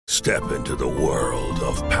Step into the world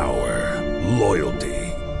of power, loyalty,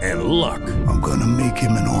 and luck. I'm gonna make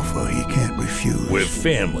him an offer he can't refuse. With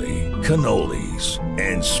family, cannolis,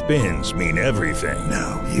 and spins mean everything.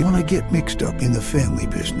 Now, you wanna get mixed up in the family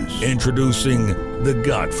business. Introducing The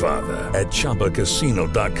Godfather at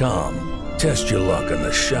ChumbaCasino.com. Test your luck in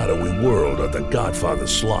the shadowy world of The Godfather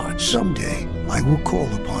slot. Someday, I will call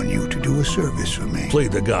upon you to do a service for me. Play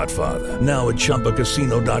The Godfather now at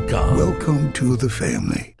ChumbaCasino.com. Welcome to the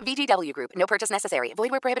family. VGW Group. No purchase necessary. Void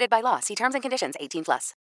where prohibited by law. See terms and conditions.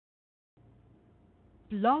 18+.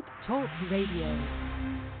 Blog Talk Radio.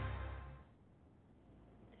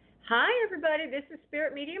 Hi, everybody. This is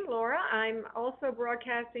Spirit Medium Laura. I'm also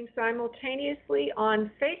broadcasting simultaneously on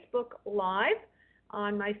Facebook Live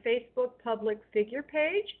on my Facebook public figure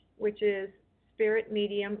page, which is Spirit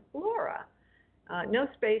Medium Laura. No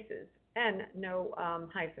spaces and no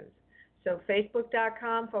hyphens. So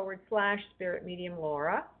facebook.com/Spirit Medium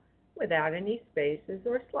Laura without any spaces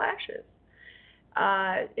or slashes.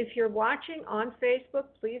 If you're watching on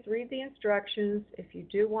Facebook, please read the instructions. If you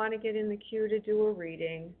do want to get in the queue to do a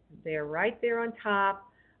reading, they're right there on top.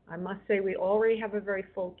 I must say we already have a very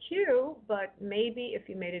full queue, but maybe if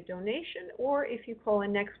you made a donation or if you call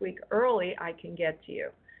in next week early, I can get to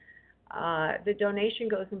you. The donation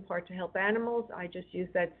goes in part to help animals. I just use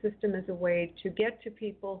that system as a way to get to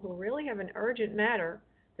people who really have an urgent matter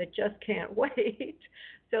that just can't wait.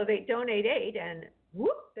 So they donate 8 and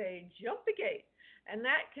whoop, they jump the gate. And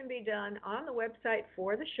that can be done on the website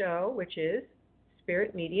for the show, which is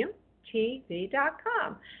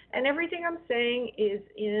spiritmediumtv.com. And everything I'm saying is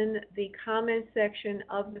in the comment section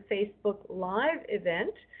of the Facebook Live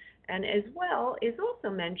event, and as well is also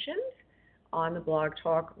mentioned on the Blog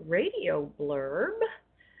Talk Radio blurb,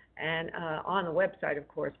 and on the website, of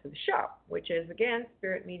course, for the show, which is, again,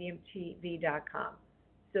 spiritmediumtv.com.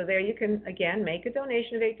 So there you can, again, make a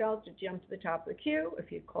donation of $8 to jump to the top of the queue.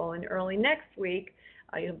 If you call in early next week,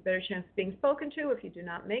 you have a better chance of being spoken to. If you do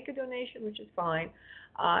not make a donation, which is fine.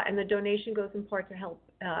 And the donation goes in part to help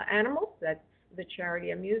animals. That's the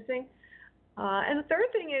charity I'm using. And the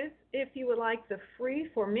third thing is, if you would like the free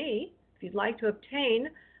for me, if you'd like to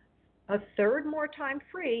obtain a third more time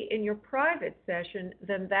free in your private session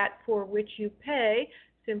than that for which you pay,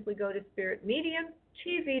 simply go to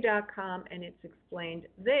spiritmediumtv.com, and it's explained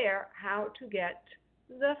there how to get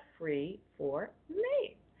the free for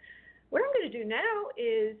me. What I'm going to do now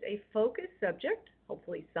is a focused subject,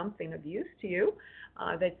 hopefully something of use to you,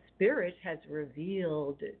 that Spirit has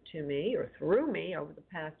revealed to me or through me over the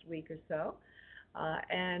past week or so.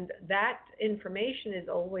 And that information is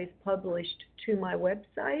always published to my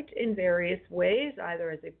website in various ways,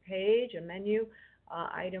 either as a page, a menu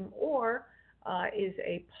item, or is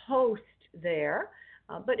a post there.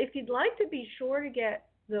 But if you'd like to be sure to get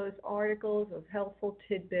those articles of helpful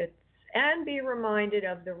tidbits and be reminded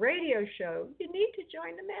of the radio show, you need to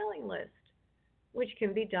join the mailing list, which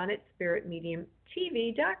can be done at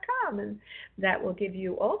spiritmediumtv.com. And that will give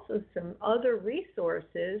you also some other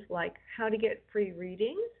resources like how to get free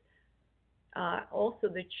readings, also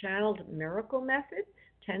the Channeled Miracle Method,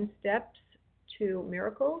 10 steps to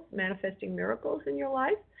miracles, manifesting miracles in your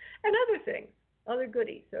life, and other things, other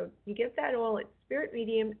goodies. So you get that all at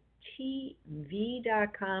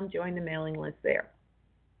spiritmediumtv.com. Join the mailing list there.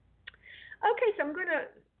 Okay, so I'm going to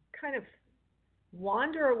kind of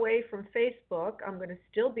wander away from Facebook. I'm going to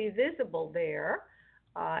still be visible there,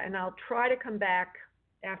 and I'll try to come back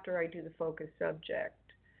after I do the focus subject.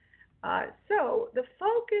 So the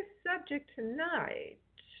focus subject tonight,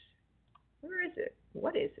 where is it?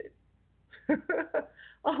 What is it?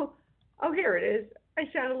 oh, here it is. I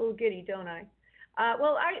sound a little giddy, don't I?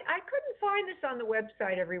 Well, I couldn't find this on the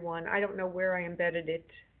website, everyone. I don't know where I embedded it.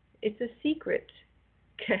 It's a secret,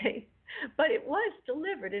 okay? But it was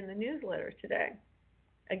delivered in the newsletter today.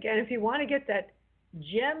 Again, if you want to get that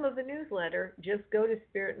gem of a newsletter, just go to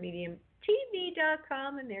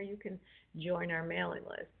spiritmediumtv.com, and there you can join our mailing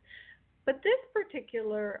list. But this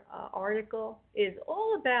particular article is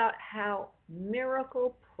all about how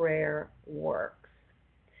miracle prayer works.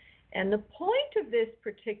 And the point of this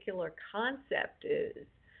particular concept is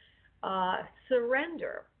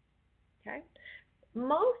surrender, okay?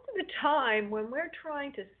 Most of the time when we're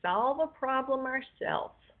trying to solve a problem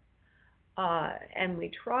ourselves, and we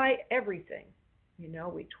try everything,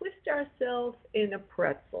 we twist ourselves in a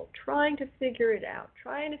pretzel, trying to figure it out,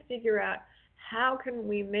 trying to figure out how can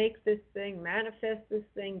we make this thing, manifest this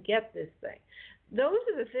thing, get this thing. Those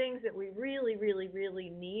are the things that we really, really, really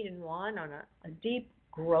need and want on a deep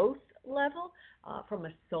growth level, from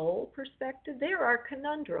a soul perspective. There are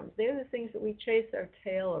conundrums. They're the things that we chase our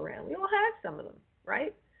tail around. We all have some of them,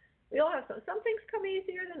 right? We all have some things come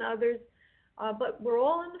easier than others, but we're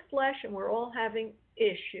all in the flesh and we're all having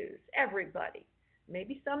issues. Everybody.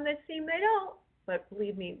 Maybe some that seem they don't, but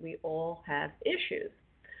believe me, we all have issues.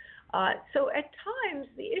 So at times,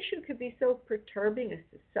 the issue could be so perturbing as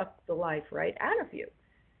to suck the life right out of you.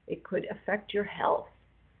 It could affect your health.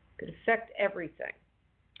 It could affect everything.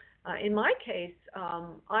 In my case,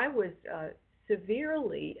 I was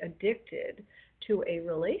severely addicted to a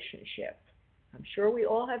relationship. I'm sure we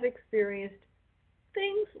all have experienced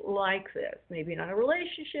things like this. Maybe not a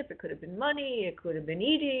relationship. It could have been money. It could have been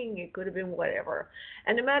eating. It could have been whatever.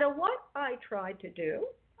 And no matter what I tried to do,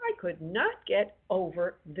 I could not get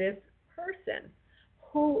over this person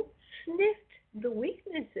who sniffed the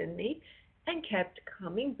weakness in me and kept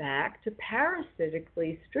coming back to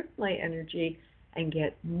parasitically strip my energy and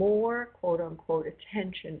get more, quote-unquote,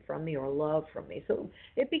 attention from me or love from me. So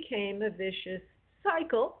it became a vicious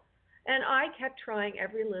cycle, and I kept trying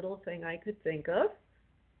every little thing I could think of,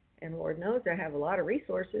 and Lord knows I have a lot of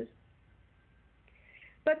resources,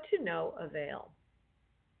 but to no avail.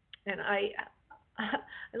 And I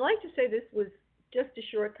like to say this was just a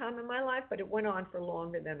short time in my life, but it went on for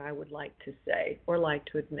longer than I would like to say or like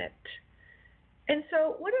to admit. And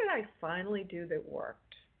so what did I finally do that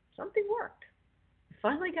worked? Something worked. I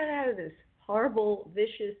finally got out of this horrible,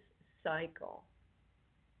 vicious cycle.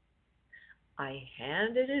 I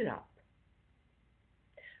handed it up.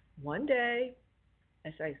 One day,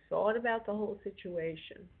 as I thought about the whole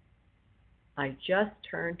situation, I just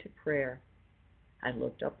turned to prayer. I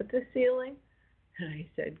looked up at the ceiling and I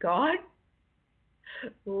said, God,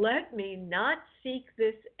 let me not seek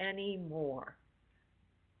this anymore.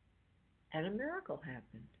 And a miracle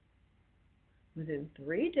happened. Within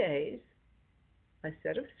 3 days, a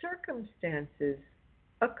set of circumstances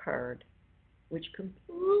occurred which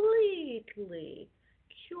completely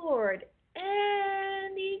cured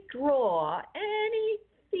any draw, any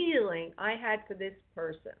feeling I had for this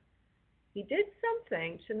person. He did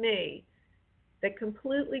something to me that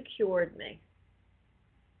completely cured me.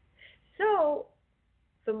 So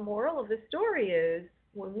the moral of the story is,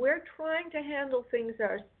 when we're trying to handle things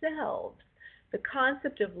ourselves, the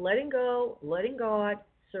concept of letting go, letting God,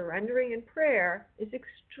 surrendering in prayer is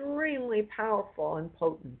extremely powerful and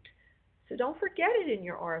potent. So don't forget it in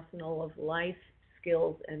your arsenal of life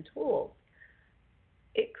skills and tools.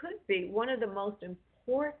 It could be one of the most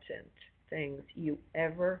important things you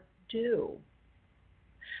ever do.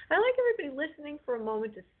 I'd like everybody listening for a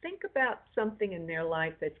moment to think about something in their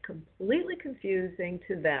life that's completely confusing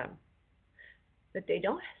to them, that they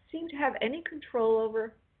don't seem to have any control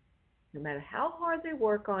over. No matter how hard they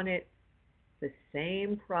work on it, the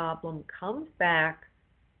same problem comes back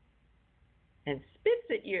and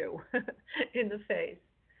spits at you in the face.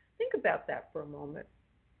 Think about that for a moment.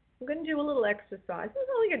 I'm going to do a little exercise.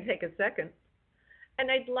 It's only going to take a second.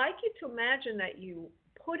 And I'd like you to imagine that you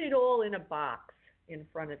put it all in a box in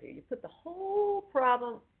front of you. You put the whole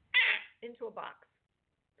problem into a box.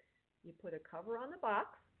 You put a cover on the box.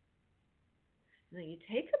 And then you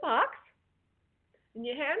take the box and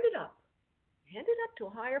you hand it up. You hand it up to a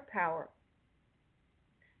higher power.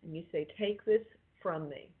 And you say, take this from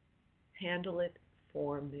me. Handle it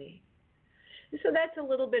for me. And so that's a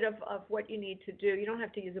little bit of what you need to do. You don't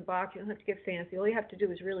have to use a box. You don't have to get fancy. All you have to do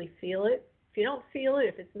is really feel it. If you don't feel it,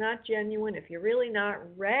 if it's not genuine, if you're really not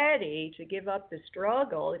ready to give up the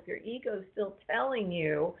struggle, if your ego is still telling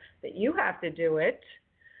you that you have to do it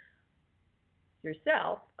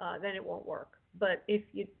yourself, then it won't work. But if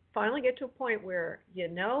you finally get to a point where you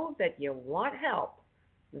know that you want help,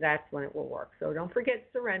 that's when it will work. So don't forget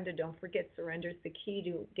surrender. Don't forget surrender is the key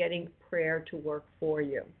to getting prayer to work for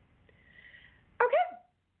you. Okay,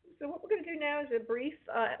 so what we're going to do now is a brief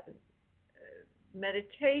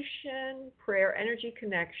meditation, prayer, energy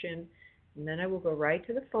connection, and then I will go right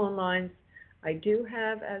to the phone lines. I do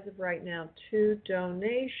have, as of right now, 2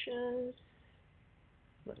 donations.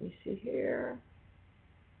 Let me see here.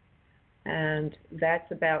 And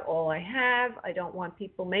that's about all I have. I don't want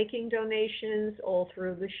people making donations all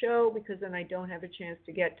through the show because then I don't have a chance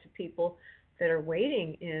to get to people that are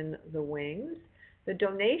waiting in the wings. The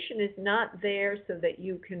donation is not there so that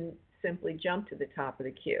you can simply jump to the top of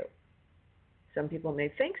the queue. Some people may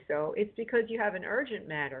think so. It's because you have an urgent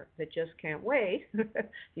matter that just can't wait.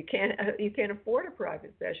 You can't afford a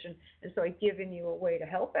private session, and so I've given you a way to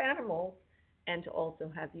help animals and to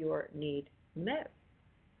also have your need met.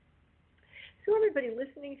 So everybody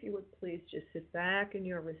listening, if you would please just sit back in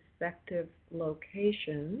your respective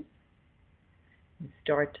locations and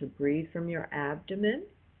start to breathe from your abdomen,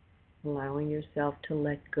 allowing yourself to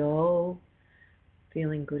let go,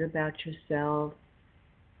 feeling good about yourself,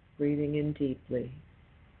 breathing in deeply.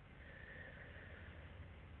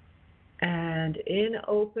 And in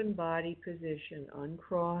open body position,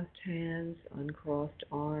 uncrossed hands, uncrossed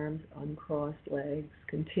arms, uncrossed legs.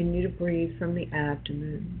 Continue to breathe from the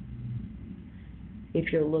abdomen.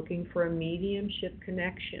 If you're looking for a mediumship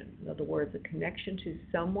connection, in other words, a connection to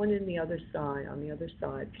someone on the other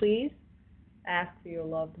side, please ask for your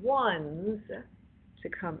loved ones to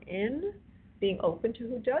come in, being open to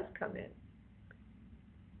who does come in.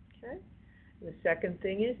 Okay? The second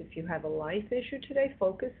thing is, if you have a life issue today,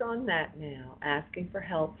 focus on that now, asking for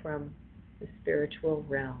help from the spiritual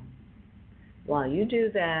realm. While you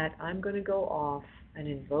do that, I'm going to go off and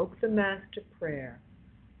invoke the Master Prayer.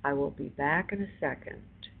 I will be back in a second.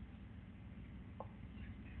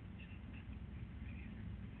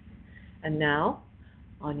 And now,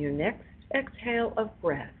 on your next exhale of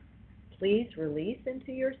breath, please release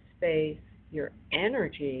into your space your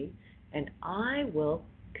energy, and I will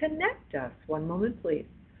connect us. One moment, please.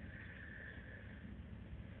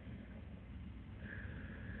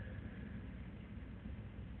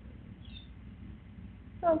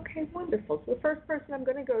 Okay, wonderful. So the first person I'm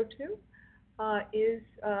going to go to is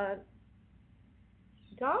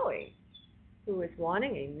Dolly, who is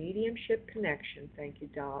wanting a mediumship connection. Thank you,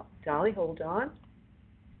 Dolly. Hold on.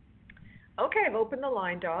 Okay, I've opened the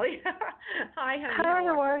line, Dolly. Hi, honey. Hi,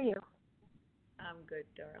 how are you? I'm good,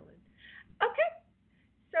 darling. Okay,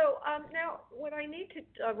 so now what I need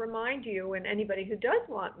to remind you and anybody who does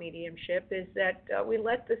want mediumship is that we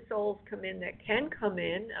let the souls come in that can come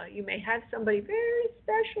in. You may have somebody very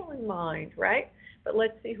special in mind, right? But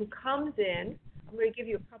let's see who comes in. I'm going to give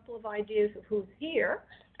you a couple of ideas of who's here,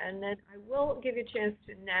 and then I will give you a chance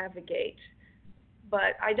to navigate.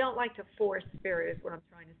 But I don't like to force spirit, is what I'm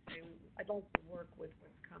trying to say. I'd like to work with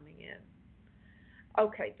what's coming in.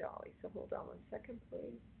 Okay, Dolly, so hold on one second,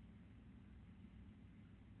 please.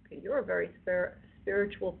 Okay, you're a very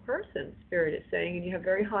spiritual person, Spirit is saying, and you have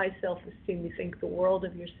very high self-esteem. You think the world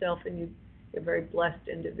of yourself, and you're a very blessed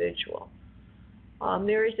individual.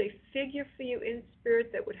 There is a figure for you in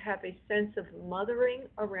spirit that would have a sense of mothering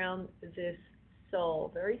around this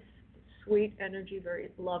soul. Very sweet energy, very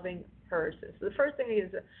loving person. So the first thing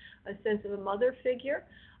is a sense of a mother figure.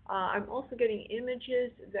 I'm also getting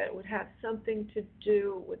images that would have something to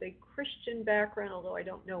do with a Christian background, although I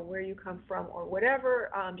don't know where you come from or whatever.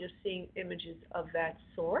 I'm just seeing images of that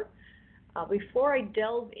sort. Before I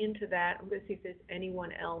delve into that, I'm going to see if there's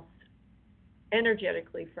anyone else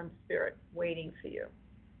energetically from spirit waiting for you.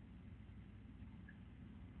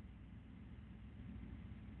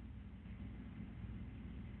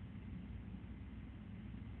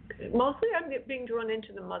 Okay. Mostly I'm being drawn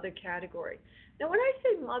into the mother category. Now when I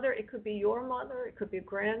say mother, it could be your mother, it could be a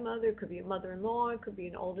grandmother, it could be a mother-in-law, it could be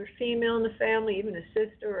an older female in the family, even a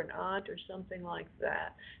sister or an aunt or something like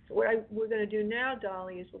that. So what we're going to do now,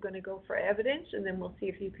 Dolly, is we're going to go for evidence, and then we'll see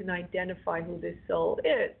if you can identify who this soul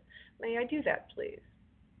is. May I do that, please?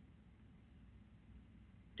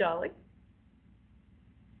 Dolly?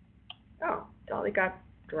 Oh, Dolly got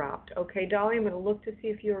dropped. Okay, Dolly, I'm going to look to see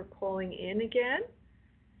if you're calling in again.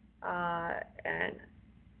 And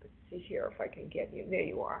let's see here if I can get you. There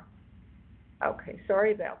you are. Okay,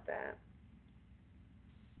 sorry about that.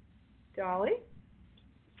 Dolly?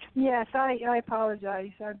 Yes, I apologize.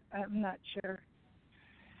 I'm not sure.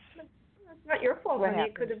 That's not your fault, honey.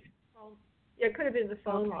 It could have been the phone. Yeah, it could have been the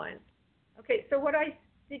phone line. Okay, so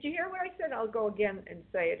did you hear what I said? I'll go again and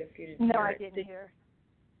say it if you didn't hear it. No, I didn't hear.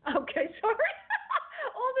 Okay, sorry.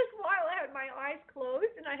 All this while I had my eyes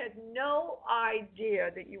closed and I had no idea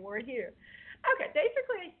that you weren't here. Okay,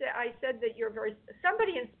 basically I said that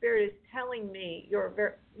somebody in spirit is telling me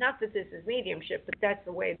not that this is mediumship, but that's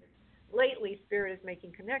the way that lately spirit is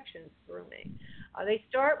making connections through me. They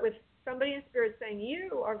start with somebody in spirit saying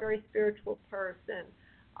you are a very spiritual person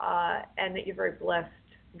and that you're very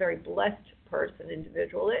blessed person,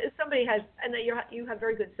 individual. Somebody has, and that you have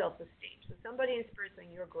very good self-esteem. So somebody in spirit saying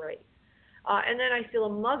you're great. And then I feel a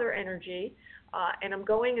mother energy, and I'm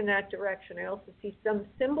going in that direction. I also see some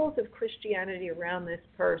symbols of Christianity around this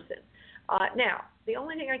person. Now, the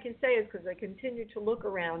only thing I can say is because I continue to look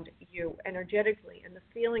around you energetically, and the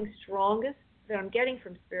feeling strongest that I'm getting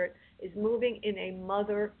from spirit is moving in a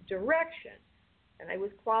mother direction. And I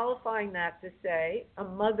was qualifying that to say a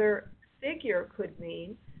mother figure could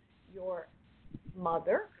mean your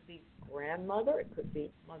mother, it could be grandmother, it could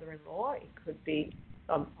be mother-in-law, it could be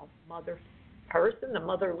a mother person, a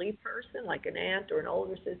motherly person, like an aunt or an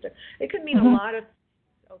older sister. It could mean a lot of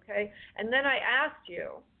things, okay? And then I asked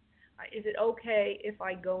you, is it okay if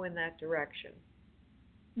I go in that direction?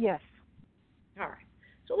 Yes. All right.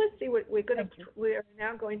 So let's see what we are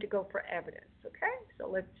now going to go for evidence, okay? So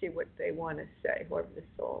let's see what they want to say, whoever the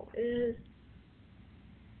soul is.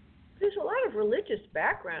 This there's a lot of religious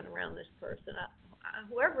background around this person.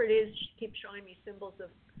 Whoever it is, she keeps showing me symbols of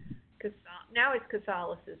now it's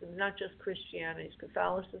Catholicism, not just Christianity. It's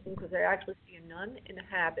Catholicism because I actually see a nun in a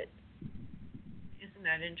habit. Isn't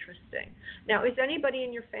that interesting? Now, is anybody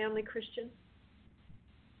in your family Christian?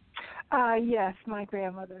 Yes, my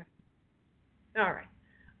grandmother. All right.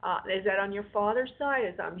 Is that on your father's side,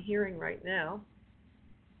 as I'm hearing right now?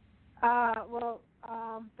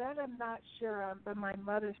 That I'm not sure on, but my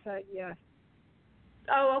mother's side, yes.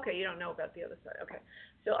 Oh, okay. You don't know about the other side. Okay.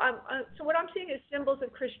 So so what I'm seeing is symbols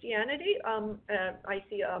of Christianity. I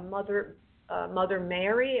see a Mother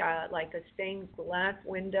Mary, like a stained glass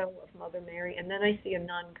window of Mother Mary, and then I see a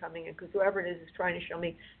nun coming in, because whoever it is trying to show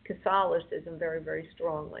me Catholicism very, very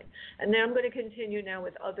strongly. And then I'm going to continue now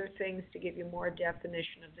with other things to give you more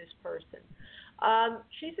definition of this person.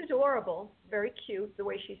 She's adorable, very cute, the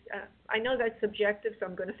way she's, I know that's subjective, so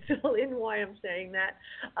I'm going to fill in why I'm saying that,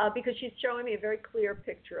 because she's showing me a very clear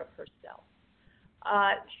picture of herself.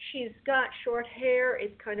 She's got short hair,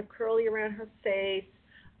 it's kind of curly around her face.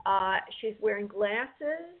 She's wearing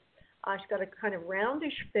glasses. She's got a kind of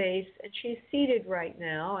roundish face, and she's seated right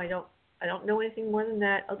now. I don't know anything more than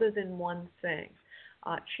that, other than one thing.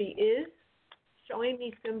 She is showing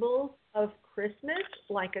me symbols of Christmas,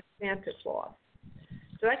 like a Santa Claus.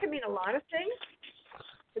 So that could mean a lot of things.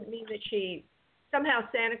 It could mean that somehow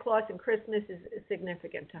Santa Claus and Christmas is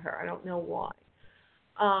significant to her. I don't know why.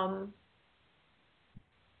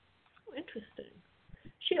 Interesting.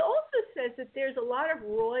 She also says that there's a lot of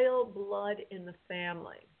royal blood in the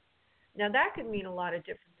family. Now, that could mean a lot of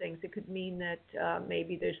different things. It could mean that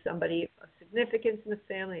maybe there's somebody of significance in the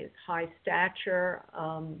family, is high stature.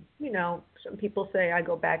 Some people say I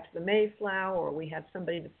go back to the Mayflower, or we have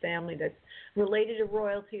somebody in the family that's related to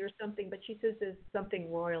royalty or something, but she says there's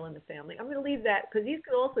something royal in the family. I'm going to leave that, because these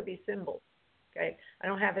could also be symbols, okay? I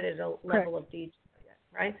don't have it at a level of detail.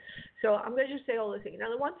 Right? So I'm going to just say all those things. Now,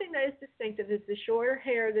 the one thing that is distinctive is the shorter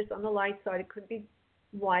hair that's on the light side. It could be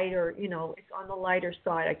white, or, it's on the lighter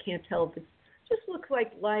side. I can't tell if it just looks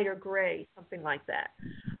like light or gray, something like that.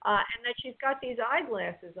 And that she's got these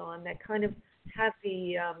eyeglasses on that kind of have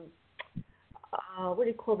the, what do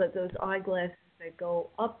you call that, those eyeglasses that go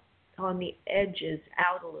up on the edges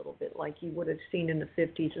out a little bit, like you would have seen in the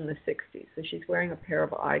 50s and the 60s. So she's wearing a pair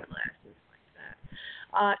of eyeglasses.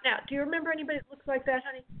 Now, do you remember anybody that looks like that,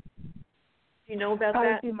 honey? Do you know about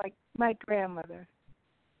that? I do my grandmother.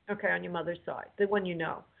 Okay, on your mother's side, the one you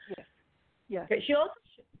know. Yes. Yes. Okay. She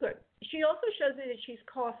also shows me that she's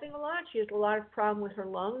coughing a lot. She has a lot of problem with her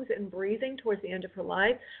lungs and breathing towards the end of her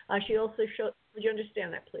life. She also shows. Would you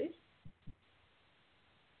understand that, please?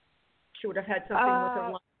 She would have had something with her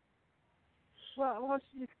lungs. Well,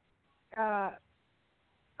 she's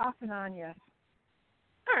off and on, yes.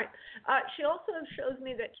 All right. She also shows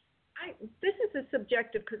me that this is a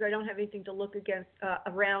subjective, because I don't have anything to look against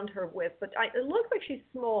around her with, but it looks like she's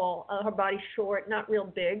small, her body's short, not real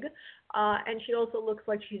big, and she also looks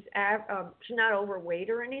like she's not overweight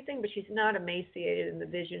or anything, but she's not emaciated in the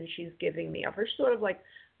vision she's giving me of her. She's sort of like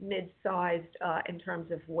mid-sized in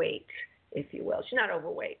terms of weight, if you will. She's not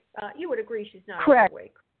overweight. You would agree she's not Correct.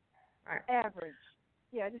 Overweight. All right. Average.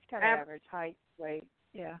 Yeah, just kind of average height, weight.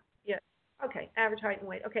 Yeah. Yeah. Okay, average height and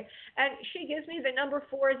weight. Okay, and she gives me the number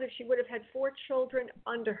 4 as if she would have had 4 children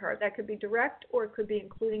under her. That could be direct, or it could be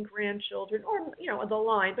including grandchildren, or the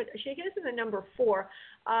line. But she gives me the number 4.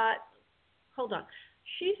 Hold on.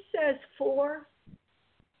 She says 4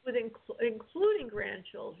 with including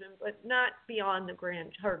grandchildren, but not beyond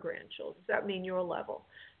her grandchildren. Does that mean your level?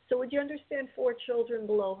 So would you understand 4 children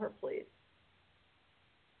below her, please?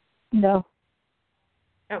 No.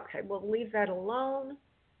 Okay, we'll leave that alone.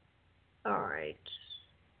 All right.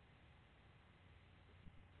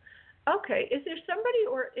 Okay, is there somebody,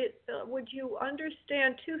 or would you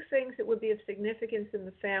understand 2 things that would be of significance in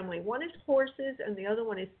the family? One is horses, and the other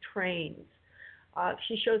one is trains.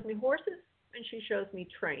 She shows me horses, and she shows me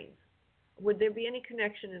trains. Would there be any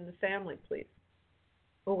connection in the family, please,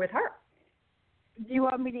 or with her? Do you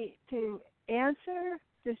want me to answer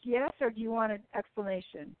just yes, or do you want an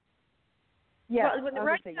explanation? Yes. Well,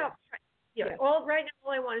 right now, yes. Yeah, yes. Right now,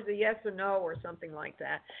 all I want is a yes or no or something like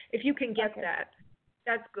that. If you can get that,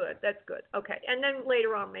 that's good. That's good. Okay. And then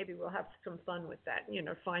later on, maybe we'll have some fun with that,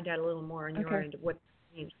 find out a little more on your end of what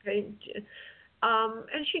it means. Okay.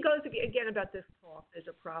 And she goes again about this cough. There's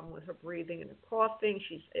a problem with her breathing and coughing.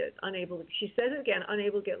 She's she says again,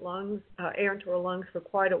 unable to get air into her lungs for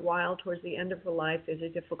quite a while. Towards the end of her life, there's a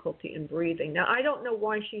difficulty in breathing. Now, I don't know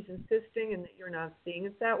why she's insisting and that you're not seeing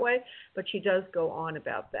it that way, but she does go on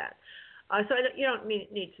about that. So you don't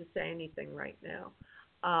need to say anything right now.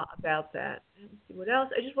 about that. Let's see what else.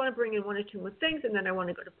 I just want to bring in one or two more things, and then I want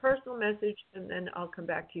to go to personal message, and then I'll come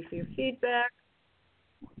back to you for your feedback.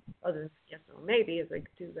 Other than yes or maybe as I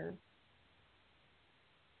do that.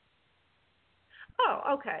 Oh,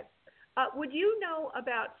 okay. Would you know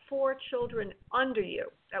about 4 children under you?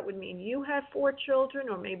 That would mean you have 4 children,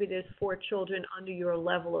 or maybe there's 4 children under your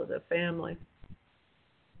level of the family.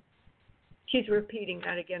 She's repeating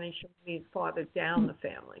that again, and she'll mean farther down the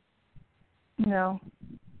family. No.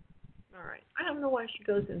 All right. I don't know why she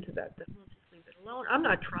goes into that. Then we'll just leave it alone. I'm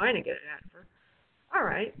not trying to get it at her. All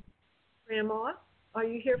right. Grandma, are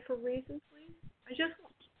you here for a reason, please?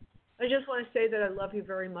 I just want to say that I love you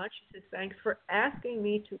very much. She says, thanks for asking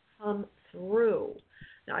me to come through.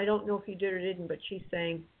 Now, I don't know if you did or didn't, but she's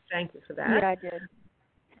saying thank you for that. Yeah, I did.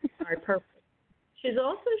 All right, perfect. She's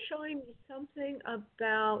also showing me something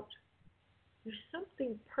about, there's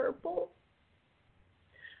something purple.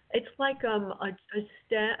 It's like a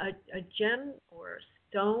gem or a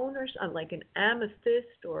stone or something, like an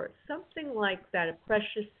amethyst or something like that, a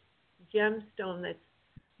precious gemstone that's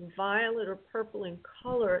violet or purple in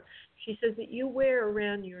color. She says that you wear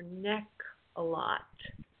around your neck a lot.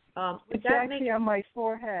 It's actually on my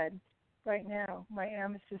forehead right now, my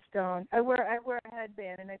amethyst stone. I wear a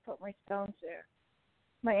headband and I put my stones there.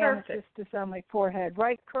 My amethyst is on my forehead,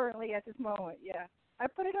 right currently at this moment, yeah. I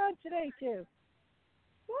put it on today, too.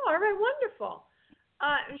 Oh, all right, wonderful.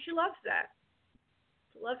 And she loves that.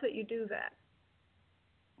 She loves that you do that.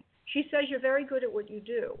 She says you're very good at what you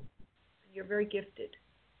do. You're very gifted.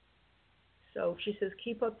 So she says,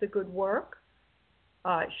 keep up the good work.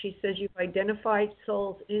 She says you've identified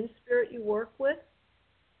souls in spirit you work with.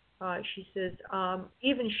 She says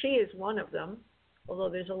even she is one of them, although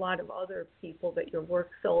there's a lot of other people that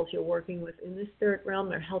souls you're working with in the spirit realm.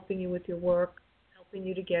 They're helping you with your work, helping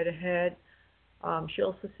you to get ahead. She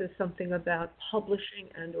also says something about publishing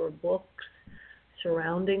and or books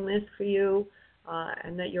surrounding this for you,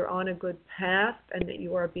 and that you're on a good path and that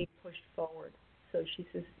you are being pushed forward. So she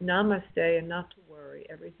says, namaste and not to worry.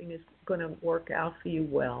 Everything is going to work out for you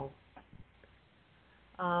well.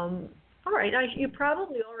 All right. You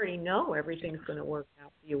probably already know everything's going to work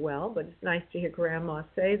out for you well, but it's nice to hear Grandma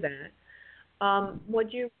say that.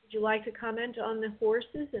 Would you like to comment on the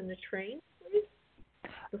horses and the train, please?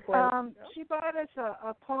 She bought us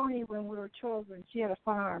a pony when we were children. She had a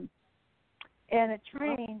farm. And a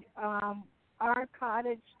train, our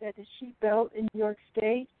cottage that she built in New York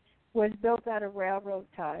State was built out of railroad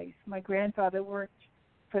ties. My grandfather worked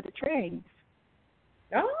for the trains.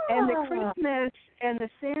 Oh. And the Christmas and the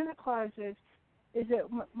Santa Clauses is that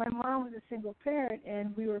my mom was a single parent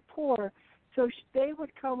and we were poor, so they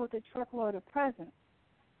would come with a truckload of presents.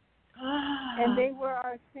 And they were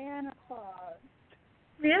our Santa Claus.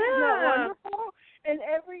 Yeah. Isn't that wonderful? And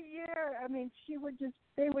every year, I mean,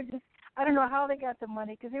 they would just, I don't know how they got the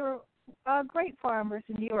money because they were great farmers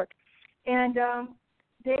in New York. And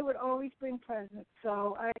they would always bring presents.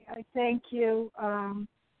 So I thank you.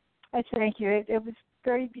 I thank you. It was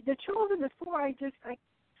very, the children before, I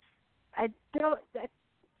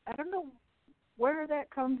don't know where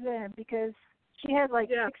that comes in because she had like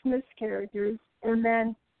 6 miscarriages and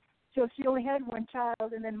then so she only had 1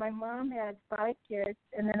 child, and then my mom had 5 kids,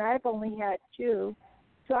 and then I've only had 2.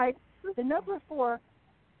 So the number 4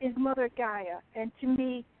 is Mother Gaia, and to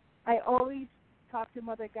me, I always talk to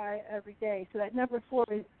Mother Gaia every day. So that number 4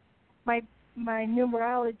 is my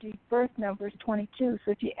numerology birth number is 22.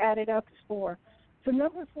 So if you add it up, it's 4. So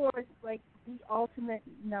number 4 is like the ultimate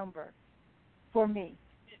number for me.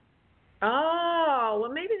 Oh,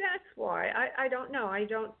 well, maybe that's why. I don't know. I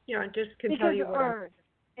don't, just can tell you what. Earth.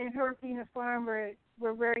 And her being a farmer,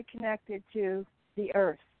 we're very connected to the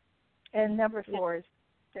earth. And number 4 is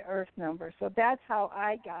the earth number. So that's how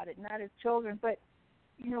I got it, not as children. But,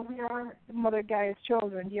 we are Mother Gaia's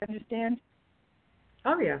children. Do you understand?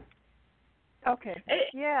 Oh, yeah. Okay.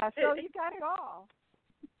 You got it all.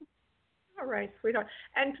 All right, sweetheart.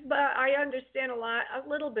 But I understand a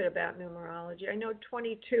little bit about numerology. I know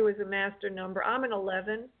 22 is a master number. I'm an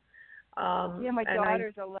 11. My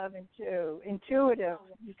daughter's 11 too. Intuitive.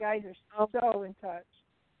 You guys are so in touch.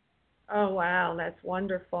 Oh wow, that's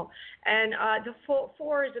wonderful. And the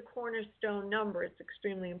 4 is a cornerstone number. It's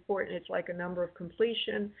extremely important. It's like a number of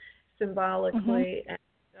completion, symbolically. And,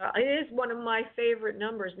 it is one of my favorite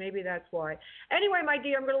numbers. Maybe that's why. Anyway, my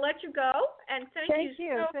dear, I'm going to let you go. And thank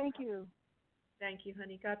you. Thank you. Thank you,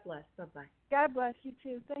 honey. God bless. Bye bye. God bless you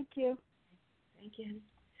too. Thank you. Thank you, honey.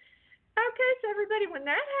 Okay, so everybody, when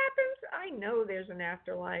that happens, I know there's an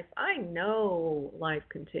afterlife. I know life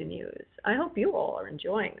continues. I hope you all are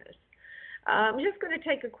enjoying this. I'm just going to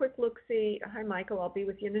take a quick look-see. Hi, Michael. I'll be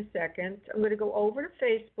with you in a second. I'm going to go over to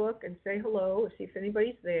Facebook and say hello, see if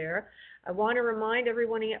anybody's there. I want to remind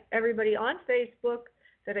everybody on Facebook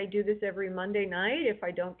that I do this every Monday night. If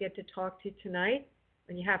I don't get to talk to you tonight,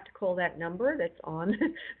 and you have to call that number that's on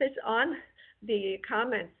that's on the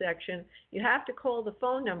comment section. You have to call the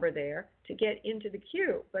phone number there to get into the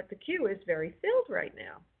queue, but the queue is very filled right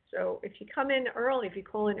now. So if you come in early, if you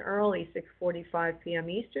call in early, 6:45 p.m.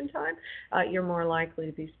 Eastern Time, you're more likely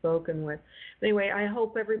to be spoken with. Anyway, I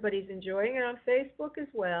hope everybody's enjoying it on Facebook as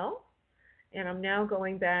well. And I'm now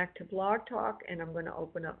going back to Blog Talk, and I'm going to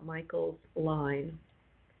open up Michael's line.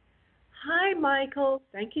 Hi, Michael.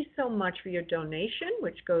 Thank you so much for your donation,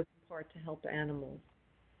 which goes in part to help animals.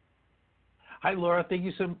 Hi, Laura. Thank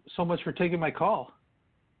you so much for taking my call.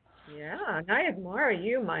 Yeah, and I admire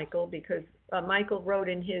you, Michael, because Michael wrote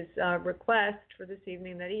in his request for this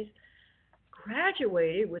evening that he's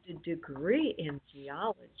graduated with a degree in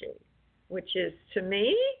geology, which is, to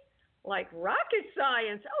me, like rocket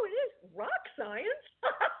science. Oh, it is rock science,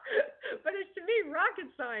 but it's, to me,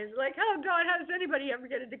 rocket science. Like, oh, God, how does anybody ever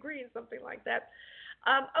get a degree in something like that?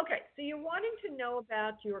 Okay, so you're wanting to know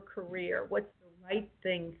about your career. What's the right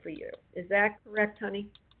thing for you? Is that correct, honey?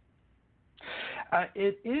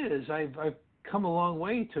 It is. I've come a long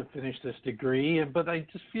way to finish this degree, but I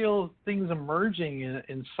just feel things emerging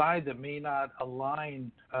inside that may not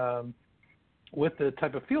align with the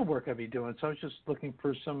type of field work I'd be doing. So I was just looking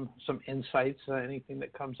for some insights. Anything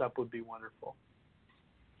that comes up would be wonderful.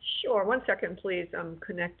 Sure. 1 second, please. I'm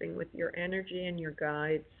connecting with your energy and your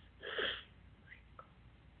guides.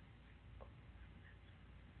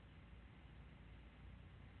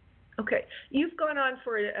 Okay. You've gone on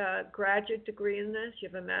for a graduate degree in this. You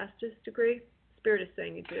have a master's degree. Spirit is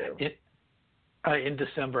saying you do. In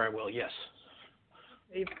December, I will, yes.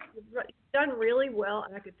 You've done really well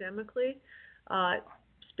academically.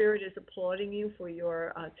 Spirit is applauding you for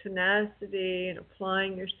your tenacity and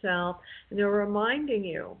applying yourself. And they're reminding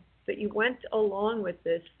you that you went along with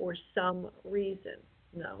this for some reason.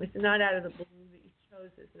 No, it's not out of the blue that you chose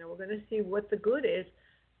this. Now, we're going to see what the good is.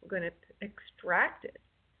 We're going to extract it.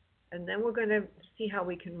 And then we're going to see how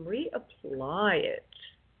we can reapply it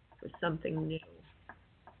for something new.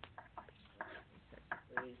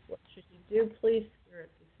 Please, what should you do? Please, Spirit,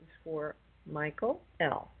 this is for Michael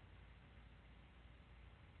L.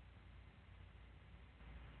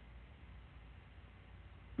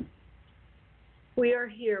 We are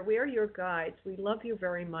here. We are your guides. We love you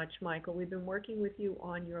very much, Michael. We've been working with you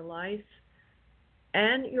on your life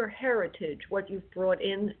and your heritage, what you've brought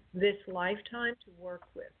in this lifetime to work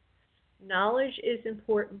with. Knowledge is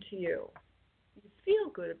important to you. You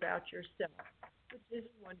feel good about yourself, which is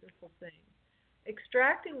a wonderful thing.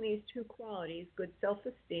 Extracting these two qualities, good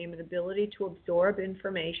self-esteem and ability to absorb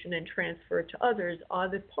information and transfer it to others, are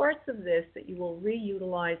the parts of this that you will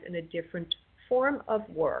reutilize in a different form of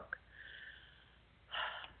work.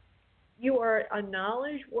 You are a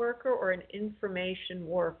knowledge worker or an information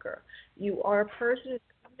worker. You are a person who's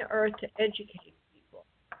come to Earth to educate people.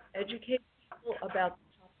 Educate people about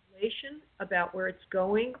about where it's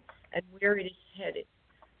going and where it is headed.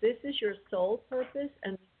 This is your soul purpose,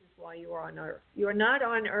 and this is why you are on Earth. You are not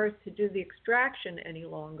on Earth to do the extraction any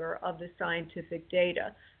longer of the scientific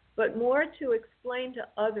data, but more to explain to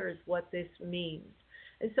others what this means.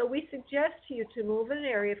 And so we suggest to you to move in an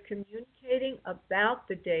area of communicating about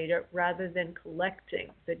the data rather than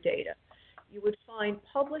collecting the data. You would find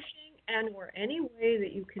publishing and or any way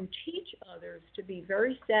that you can teach others to be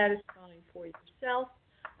very satisfying for yourself.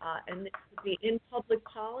 And this would be in public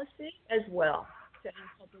policy as well, setting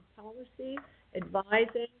public policy,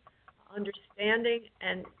 advising, understanding,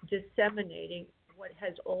 and disseminating what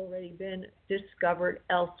has already been discovered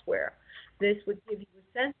elsewhere. This would give you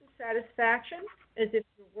a sense of satisfaction as if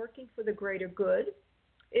you're working for the greater good.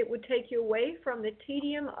 It would take you away from the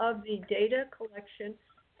tedium of the data collection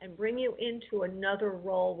and bring you into another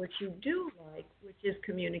role which you do like, which is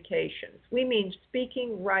communications. We mean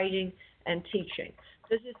speaking, writing, and teaching.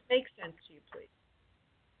 Does this make sense to you, please?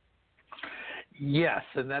 Yes,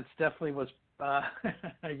 and that's definitely what's,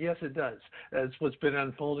 yes, it does. That's what's been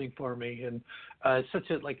unfolding for me. And it's such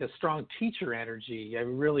a strong teacher energy. I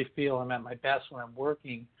really feel I'm at my best when I'm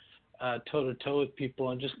working toe-to-toe with people.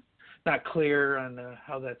 I'm just not clear on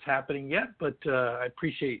how that's happening yet, but I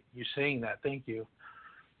appreciate you saying that. Thank you.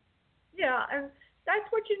 Yeah, and that's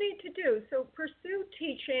what you need to do. So pursue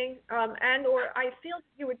teaching, and or I feel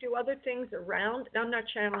that you would do other things around. I'm not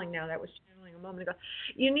channeling now. That was channeling a moment ago.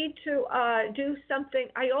 You need to do something.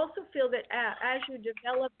 I also feel that as you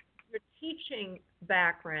develop your teaching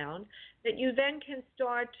background that you then can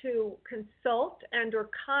start to consult and or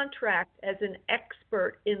contract as an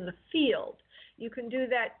expert in the field. You can do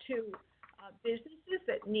that to businesses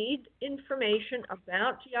that need information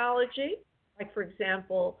about geology, like, for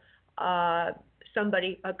example, a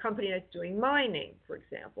company that's doing mining, for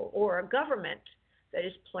example, or a government that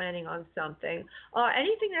is planning on something.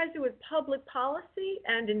 Anything that has to do with public policy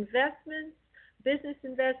and investments, business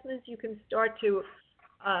investments, you can start to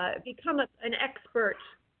become an expert,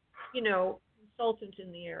 consultant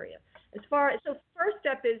in the area. So first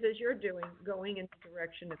step is, as you're doing, going in the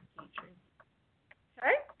direction of teaching.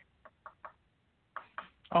 Okay?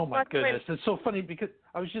 Oh my goodness, it's so funny because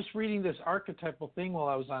I was just reading this archetypal thing while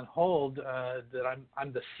I was on hold that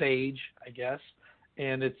I'm the sage, I guess,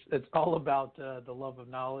 and it's all about the love of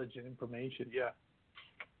knowledge and information. Yeah.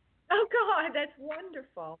 Oh God, that's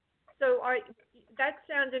wonderful. So that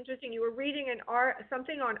sounds interesting. You were reading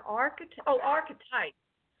something on archetypes.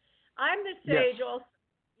 I'm the sage also.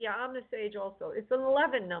 Yeah, I'm the sage also. It's an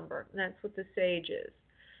 11 number, and that's what the sage is.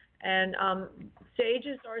 And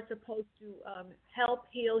sages are supposed to help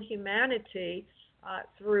heal humanity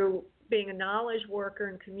through being a knowledge worker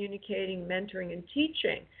and communicating, mentoring, and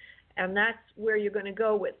teaching. And that's where you're going to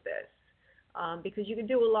go with this, because you can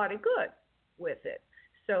do a lot of good with it.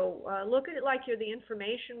 So look at it like you're the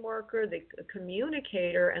information worker, the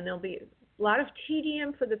communicator, and there'll be a lot of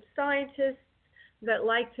tedium for the scientists that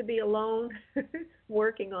like to be alone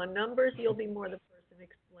working on numbers. You'll be more the person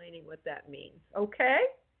explaining what that means. Okay?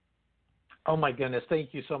 Oh my goodness,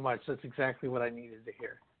 thank you so much. That's exactly what I needed to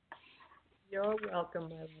hear. You're welcome,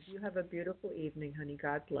 my love. You have a beautiful evening, honey.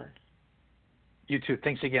 God bless. You too.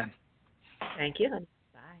 Thanks again. Thank you, honey.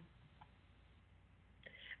 Bye.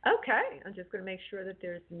 Okay, I'm just going to make sure that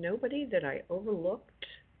there's nobody that I overlooked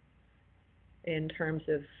in terms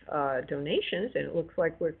of donations, and it looks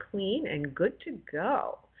like we're clean and good to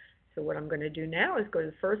go. So what I'm going to do now is go to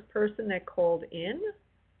the first person that called in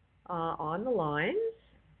on the lines,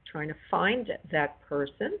 trying to find that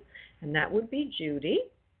person, and that would be Judy.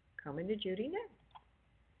 Coming to Judy now.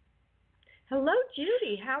 Hello,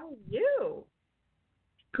 Judy. How are you?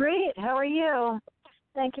 Great. How are you?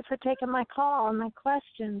 Thank you for taking my call and my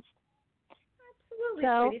questions. Absolutely,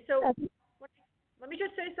 sweetie. So let me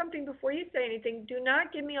just say something before you say anything. Do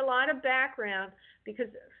not give me a lot of background, because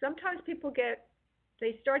sometimes people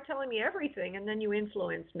they start telling me everything, and then you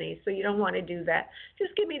influence me, so you don't want to do that.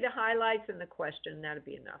 Just give me the highlights and the question, and that'll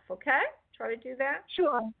be enough, okay? Try to do that?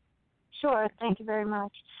 Sure. Thank you very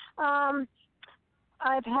much.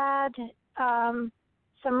 I've had some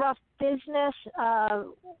rough business,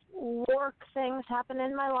 work things happen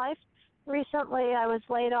in my life. Recently, I was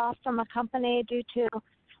laid off from a company due to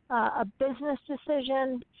a business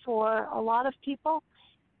decision for a lot of people,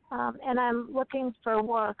 and I'm looking for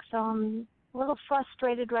work, so I'm a little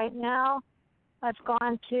frustrated right now. I've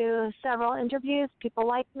gone to several interviews. People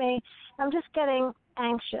like me. I'm just getting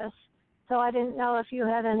anxious. So I didn't know if you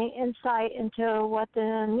had any insight into what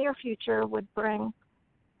the near future would bring.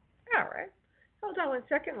 All right. Hold on one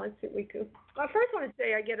second. Let's see what we could. Well, first I want to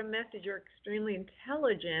say I get a message. You're extremely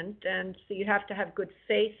intelligent, and so you have to have good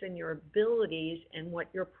faith in your abilities and what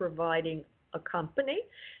you're providing a company,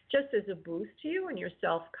 just as a boost to you and your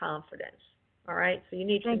self-confidence. All right? So you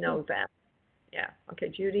need to know that. Yeah. Okay,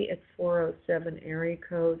 Judy at 407 area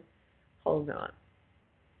code. Hold on.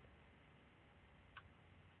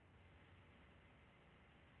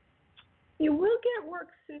 You will get work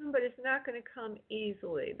soon, but it's not going to come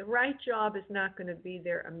easily. The right job is not going to be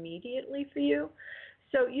there immediately for you.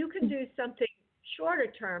 So you can do something shorter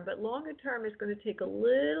term, but longer term is going to take a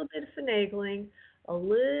little bit of finagling, a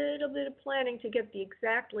little bit of planning to get the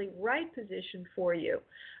exactly right position for you.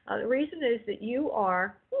 The reason is that you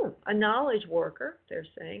are a knowledge worker, they're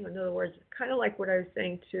saying. In other words, kind of like what I was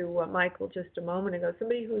saying to Michael just a moment ago,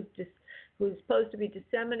 somebody who's supposed to be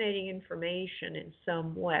disseminating information in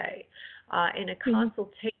some way, in a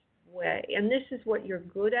consultative way. And this is what you're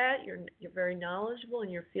good at. You're very knowledgeable in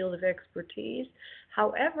your field of expertise.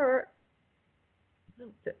 However,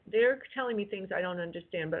 they're telling me things I don't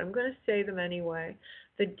understand, but I'm going to say them anyway.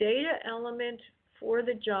 The data element for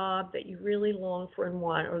the job that you really long for and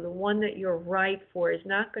want, or the one that you're right for, is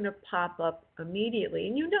not going to pop up immediately.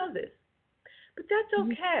 And you know this. But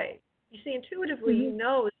that's okay. You see, intuitively, you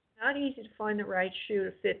know it's not easy to find the right shoe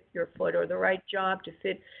to fit your foot, or the right job to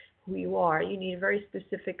fit who you are. You need a very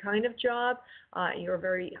specific kind of job. You're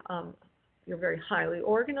very highly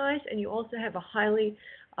organized, and you also have a highly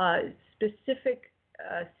specific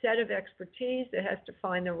set of expertise that has to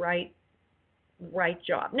find the right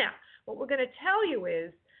job. Now, what we're going to tell you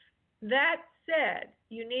is, that said,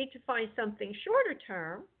 you need to find something shorter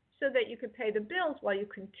term so that you could pay the bills while you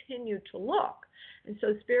continue to look. And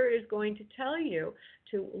so Spirit is going to tell you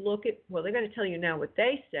to look at, well, they're going to tell you now what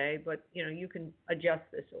they say, but you can adjust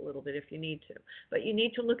this a little bit if you need to. But you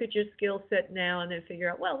need to look at your skill set now and then figure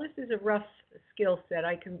out, well, this is a rough skill set.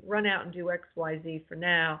 I can run out and do X, Y, Z for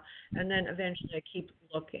now, and then eventually I keep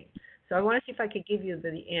looking. So I want to see if I could give you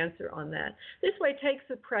the answer on that. This way it takes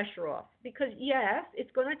the pressure off, because yes,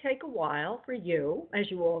 it's going to take a while for you,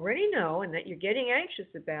 as you already know and that you're getting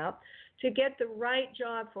anxious about, to get the right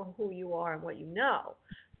job for who you are and what you know.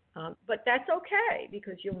 But that's okay,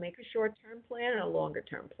 because you'll make a short-term plan and a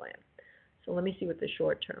longer-term plan. So let me see what the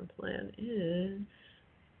short-term plan is.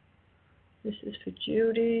 This is for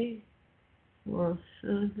Judy. Well,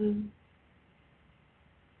 7.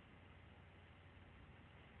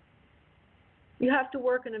 You have to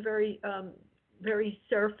work on a very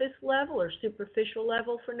surface level or superficial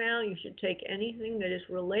level for now. You should take anything that is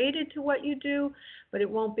related to what you do, but it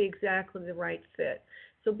won't be exactly the right fit.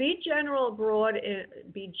 So be general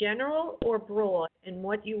or broad in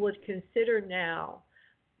what you would consider now,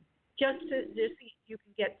 just so you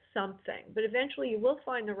can get something. But eventually you will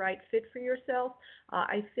find the right fit for yourself.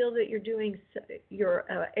 I feel that you're doing your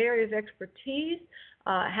area of expertise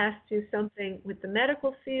has to do something with the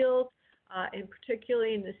medical field, and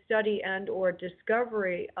particularly in the study and or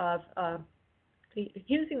discovery of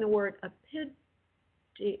using the word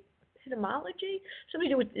epidemiology, something to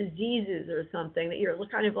do with diseases or something, that you're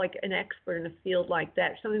kind of like an expert in a field like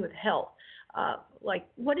that, something with health. Like,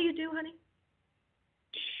 what do you do, honey?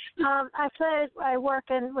 I work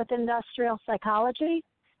with industrial psychology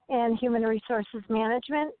and human resources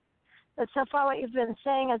management. But so far what you've been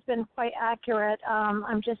saying has been quite accurate.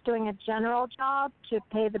 I'm just doing a general job to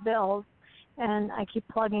pay the bills, and I keep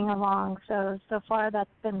plugging along. So far that's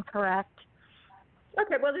been correct.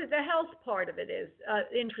 Okay, well, the health part of it is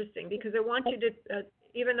interesting, because I want you to,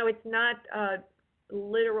 even though it's not a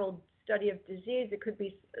literal study of disease, it could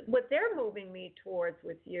be, what they're moving me towards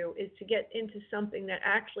with you is to get into something that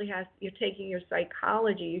actually you're taking your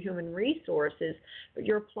psychology, your human resources, but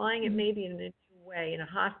you're applying it maybe in a new way, in a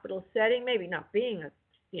hospital setting, maybe not being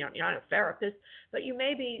you're not a therapist, but you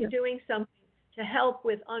may be doing something to help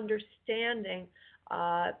with understanding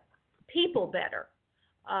people better.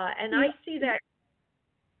 And I see that.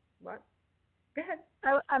 What? Go ahead.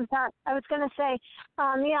 I'm sorry. I was going to say,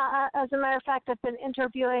 as a matter of fact, I've been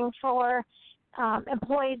interviewing for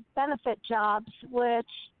employee benefit jobs, which,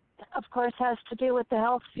 of course, has to do with the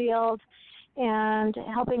health field and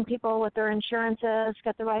helping people with their insurances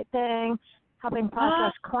get the right thing, helping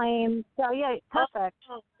process claims. So, yeah, perfect.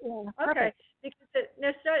 Okay. Perfect. Because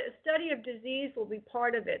the study of disease will be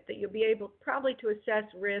part of it, that you'll be able probably to assess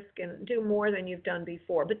risk and do more than you've done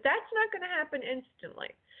before. But that's not going to happen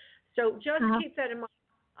instantly. So just keep that in mind.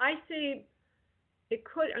 I see it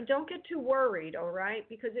could, and don't get too worried, all right,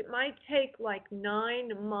 because it might take like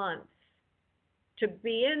 9 months to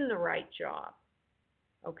be in the right job.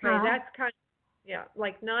 Okay, that's kind of,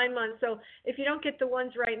 like 9 months. So if you don't get the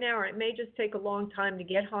ones right now, or it may just take a long time to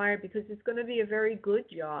get hired, because it's going to be a very good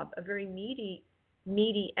job, a very meaty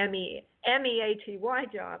MEATY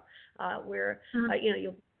job, where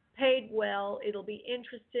you'll be paid well, it'll be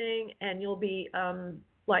interesting, and you'll be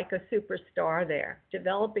like a superstar there,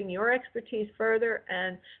 developing your expertise further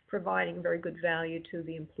and providing very good value to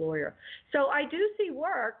the employer. So I do see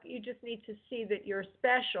work. You just need to see that you're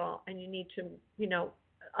special, and you need to,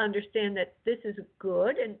 understand that this is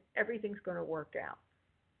good and everything's going to work out.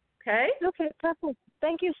 Okay? Okay, perfect.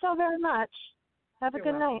 Thank you so very much. Have a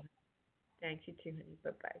good night. Thanks, you too, honey.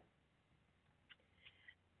 Bye-bye.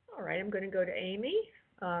 All right, I'm going to go to Amy.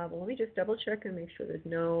 Well, let me just double check and make sure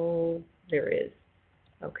there is.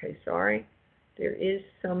 Okay, sorry. There is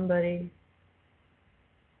somebody.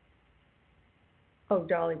 Oh,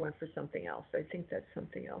 Dolly went for something else. I think that's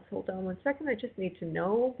something else. Hold on 1 second. I just need to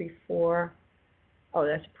know before. Oh,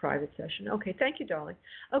 that's a private session. Okay, thank you, Dolly.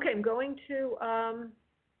 Okay, I'm going to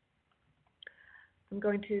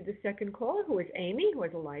the second caller, who is Amy, who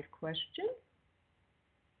has a live question.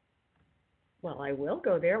 Well, I will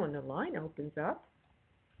go there when the line opens up.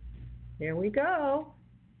 There we go.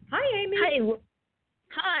 Hi, Amy.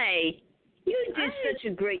 Hi. You do such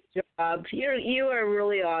a great job. You are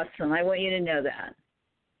really awesome. I want you to know that.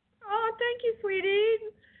 Oh, thank you,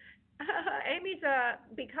 sweetie. Amy's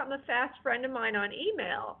become a fast friend of mine on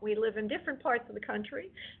email. We live in different parts of the country,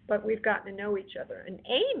 but we've gotten to know each other. And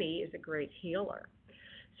Amy is a great healer.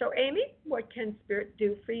 So, Amy, what can Spirit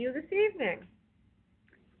do for you this evening?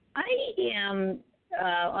 I am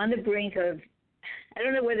on the brink of, I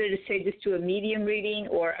don't know whether to say just do a medium reading,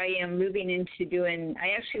 or I am moving into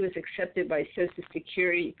I actually was accepted by Social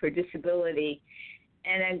Security for disability,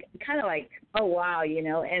 And I'm kind of like, oh, wow,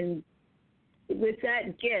 and with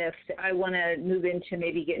that gift, I want to move into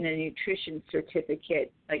maybe getting a nutrition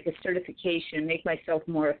certificate, like a certification, make myself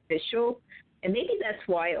more official. And maybe that's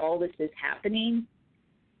why all this is happening.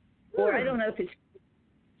 Or I don't know if it's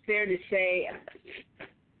fair to say,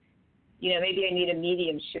 maybe I need a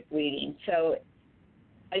mediumship reading. So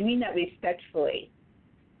I mean that respectfully.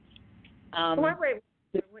 Wait.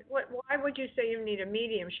 Why would you say you need a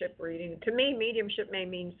mediumship reading? To me, mediumship may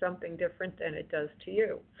mean something different than it does to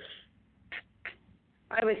you.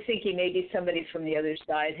 I was thinking maybe somebody from the other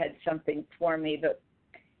side had something for me, but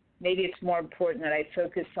maybe it's more important that I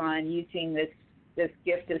focus on using this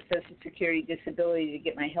gift of Social Security disability to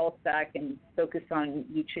get my health back and focus on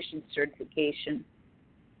nutrition certification.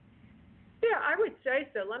 Yeah, I would say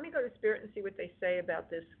so. Let me go to Spirit and see what they say about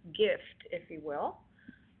this gift, if you will.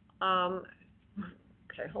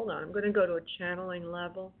 Okay, hold on. I'm going to go to a channeling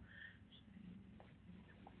level.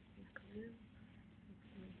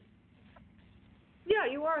 Yeah,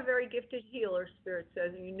 you are a very gifted healer, Spirit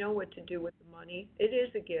says, and you know what to do with the money. It is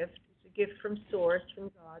a gift. It's a gift from Source, from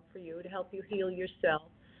God, for you to help you heal yourself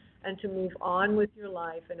and to move on with your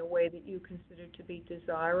life in a way that you consider to be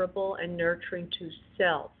desirable and nurturing to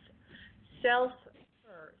self. Self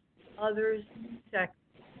first, others second.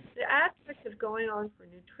 The aspect of going on for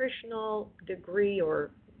nutritional degree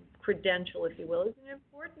or credential, if you will, is an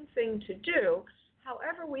important thing to do.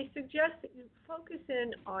 However, we suggest that you focus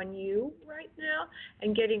in on you right now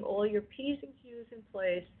and getting all your P's and Q's in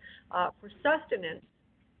place for sustenance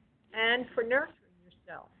and for nurturing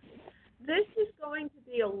yourself. This is going to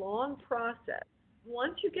be a long process.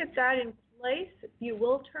 Once you get that in place, you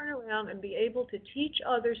will turn around and be able to teach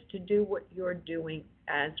others to do what you're doing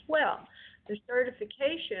as well. The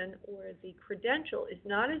certification or the credential is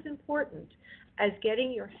not as important as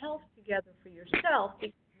getting your health together for yourself,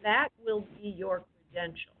 because that will be your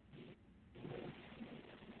credential.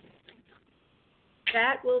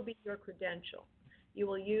 That will be your credential. You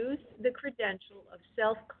will use the credential of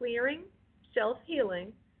self-clearing,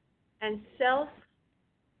 self-healing, and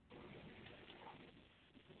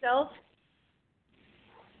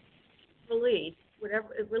self-release, whatever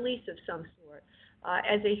release of some sort,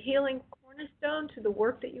 as a healing cornerstone to the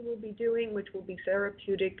work that you will be doing, which will be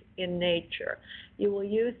therapeutic in nature. You will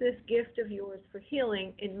use this gift of yours for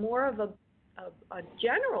healing in more of a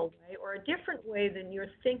general way or a different way than you're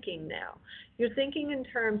thinking now. You're thinking in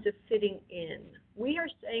terms of fitting in. We are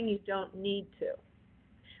saying you don't need to.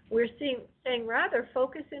 We're saying rather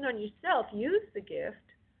focus in on yourself, use the gift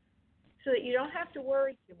so that you don't have to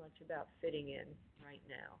worry too much about fitting in right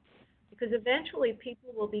now. Because eventually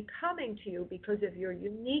people will be coming to you because of your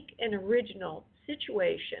unique and original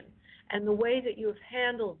situation and the way that you have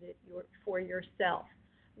handled it for yourself.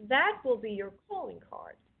 That will be your calling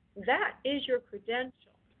card. That is your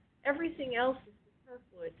credential. Everything else is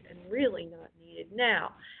superfluous and really not needed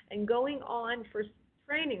now. And going on for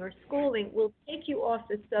training or schooling will take you off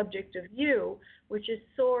the subject of you, which is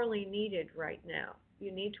sorely needed right now.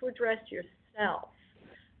 You need to address yourself.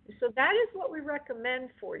 So that is what we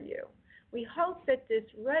recommend for you. We hope that this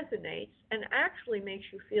resonates and actually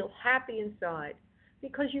makes you feel happy inside,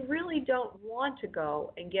 because you really don't want to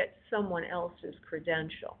go and get someone else's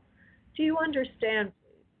credential. Do you understand,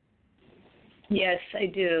 please? Yes, I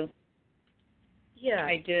do. Yeah.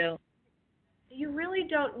 I do. You really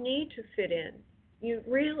don't need to fit in. You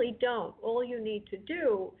really don't. All you need to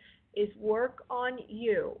do is work on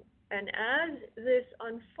you. And as this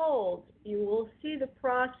unfolds, you will see the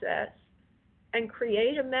process and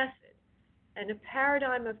create a method and a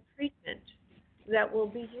paradigm of treatment that will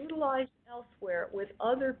be utilized elsewhere with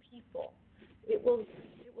other people. It will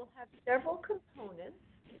have several components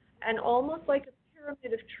and almost like a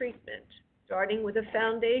pyramid of treatment, starting with a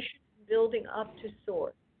foundation and building up to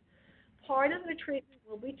source. Part of the treatment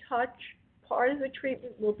will be touch, part of the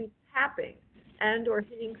treatment will be tapping and or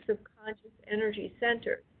hitting subconscious energy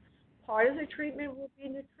centers. Part of the treatment will be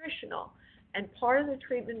nutritional, and part of the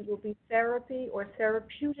treatment will be therapy or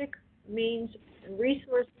therapeutic means and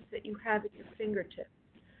resources that you have at your fingertips.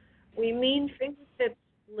 We mean fingertips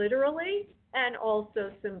literally and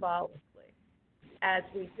also symbolically, as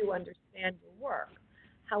we do understand your work.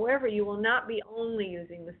 However, you will not be only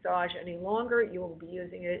using massage any longer. You will be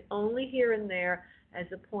using it only here and there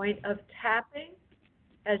as a point of tapping,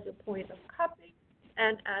 as a point of cupping,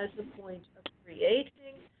 and as a point of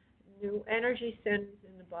creating new energy centers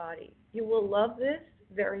in the body. You will love this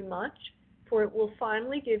very much, for it will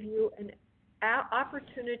finally give you an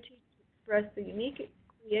opportunity to express the unique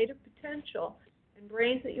creative potential and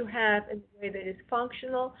brains that you have in a way that is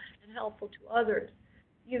functional and helpful to others.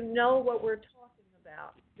 You know what we're talking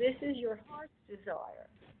about. This is your heart's desire.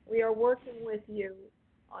 We are working with you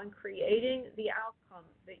on creating the outcome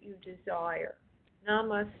that you desire.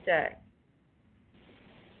 Namaste.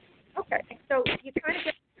 Okay, so you kind of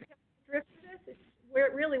get the drift of this.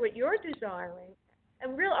 It's really what you're desiring.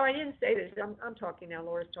 And I didn't say this. I'm talking now.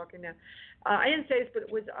 Laura's talking now. I didn't say this, but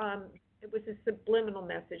it was a subliminal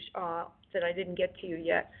message that I didn't get to you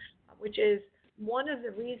yet, which is one of the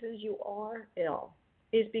reasons you are ill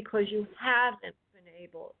is because you haven't been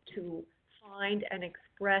able to find and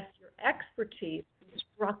express your expertise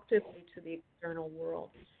constructively to the external world.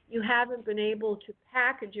 You haven't been able to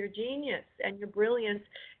package your genius and your brilliance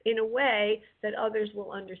in a way that others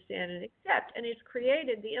will understand and accept. And it's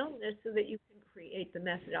created the illness so that you can create the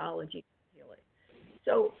methodology for healing.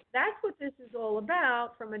 So that's what this is all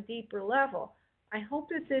about from a deeper level. I hope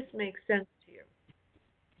that this makes sense to you.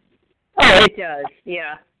 Oh, it does.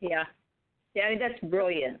 Yeah. I mean, that's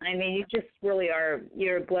brilliant. I mean, you just really are,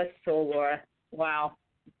 you're a blessed soul, Laura. Wow.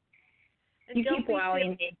 And you keep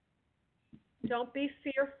wowing me. Don't be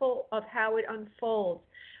fearful of how it unfolds.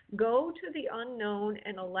 Go to the unknown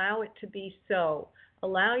and allow it to be so.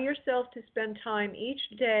 Allow yourself to spend time each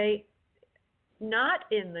day not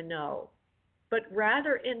in the know, but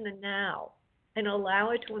rather in the now, and allow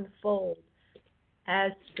it to unfold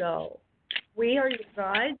as so. We are your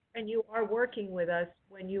guides, and you are working with us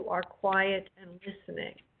when you are quiet and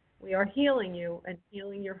listening. We are healing you and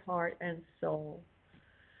healing your heart and soul.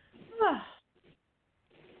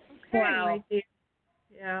 Okay, wow. my dear.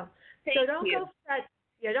 Yeah. Thank don't you. go for that.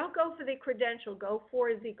 Yeah, don't go for the credential. Go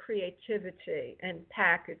for the creativity and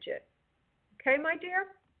package it. Okay, my dear?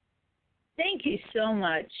 Thank you so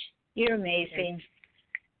much. You're amazing.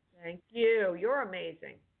 Thank you. You're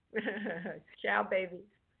amazing. Ciao, baby.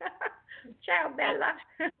 Ciao,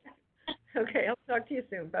 Bella. Okay, I'll talk to you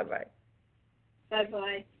soon. Bye-bye.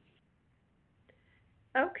 Bye-bye.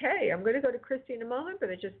 Okay, I'm going to go to Christy in a moment, but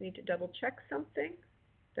I just need to double-check something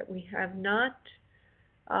that we have not.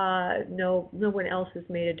 No one else has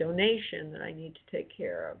made a donation that I need to take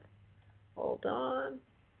care of. Hold on.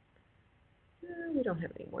 We don't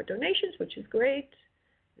have any more donations, which is great.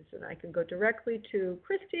 So I can go directly to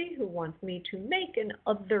Christy, who wants me to make an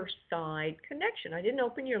other side connection. I didn't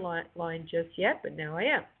open your line just yet, but now I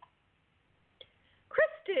am.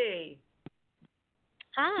 Christy.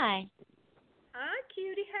 Hi. Hi,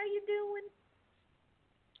 cutie. How you doing?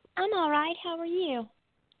 I'm all right. How are you?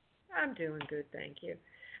 I'm doing good, thank you.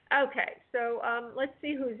 Okay, so let's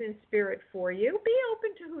see who's in spirit for you. Be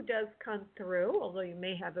open to who does come through, although you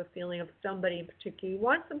may have a feeling of somebody in particular you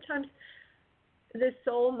want. Sometimes the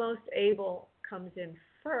soul most able comes in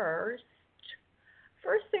first.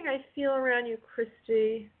 First thing I feel around you,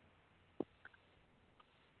 Christy.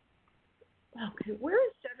 Okay, where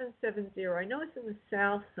is 770? I know it's in the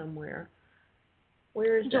south somewhere.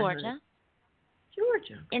 Where is Georgia. That?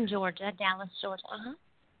 Georgia. In Georgia, Dallas, Georgia. Uh-huh.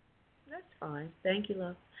 That's fine. Thank you,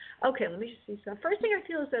 love. Okay, let me just see some. First thing I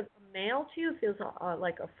feel is a male to you feels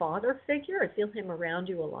like a father figure. I feel him around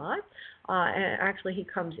you a lot. And actually, he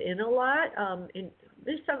comes in a lot. In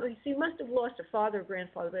this time, you must have lost a father or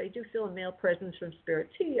grandfather, but I do feel a male presence from spirit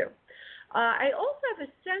to you. I also have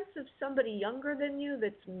a sense of somebody younger than you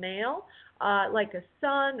that's male, like a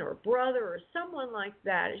son or brother or someone like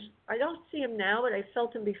that. I don't see him now, but I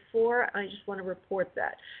felt him before. I just want to report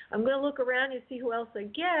that. I'm going to look around and see who else I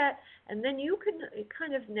get, and then you can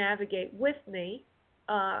kind of navigate with me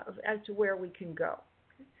as to where we can go.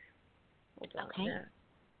 Hold on. Okay.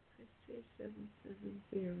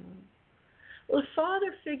 5770. Well, the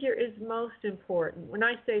father figure is most important. When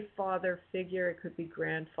I say father figure, it could be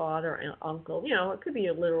grandfather and uncle. You know, it could be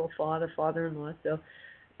a literal father, father-in-law. So,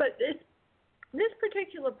 but this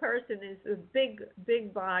particular person is a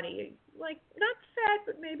big body, like not fat,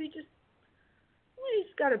 but maybe just, well,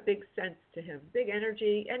 he's got a big sense to him, big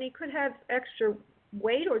energy, and he could have extra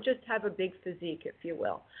weight or just have a big physique, if you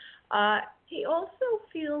will. He also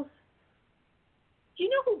feels. Do you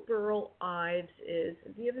know who Burl Ives is?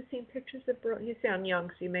 Have you ever seen pictures of Burl? You sound young,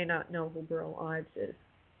 so you may not know who Burl Ives is.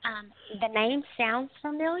 The name sounds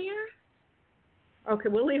familiar. Okay,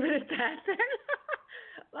 we'll leave it at that then.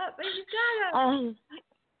 But you gotta.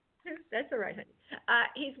 That's all right, honey.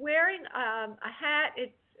 He's wearing a hat.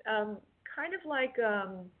 It's kind of like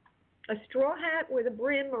a straw hat with a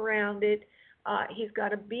brim around it. He's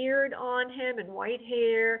got a beard on him and white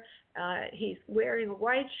hair. He's wearing a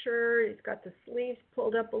white shirt. He's got the sleeves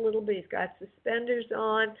pulled up a little bit. He's got suspenders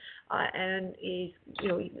on, and he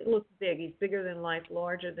looks big. He's bigger than life,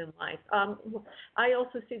 larger than life. I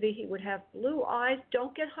also see that he would have blue eyes.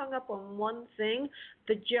 Don't get hung up on one thing.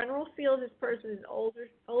 The general feel of this person is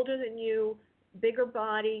older than you, bigger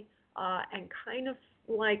body, and kind of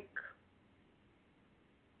like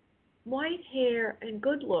white hair and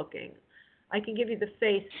good looking. I can give you the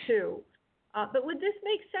face too. But would this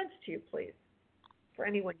make sense to you, please? For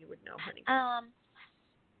anyone you would know, honey.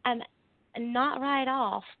 Not right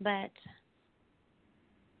off, but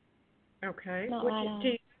okay. Not right off.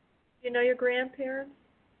 Do you know your grandparents?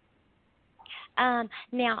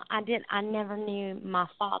 Now I never knew my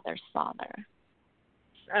father's father.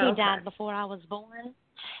 Oh, he died before I was born.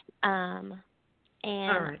 And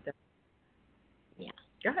all right. Then. Yeah.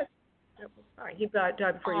 Go ahead. All right. He died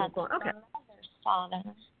before you were born. Okay. My mother's father.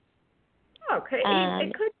 Okay.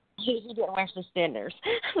 It could. He didn't wear suspenders.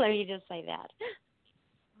 Let me just say that.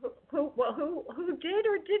 Who did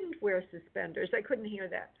or didn't wear suspenders? I couldn't hear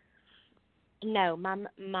that. No,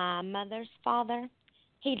 my mother's father,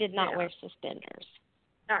 he did not wear suspenders.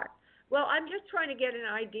 All right. Well, I'm just trying to get an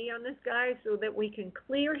ID on this guy so that we can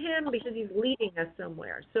clear him because he's leading us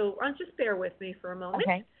somewhere. So just bear with me for a moment.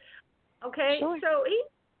 Okay. Sure. So he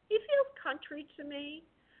feels country to me.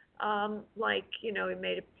 Like, you know, he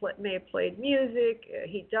may have played music.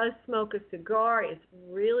 He does smoke a cigar. He has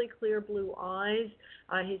really clear blue eyes.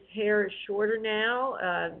 His hair is shorter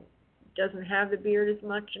now. Doesn't have the beard as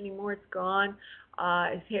much anymore. It's gone.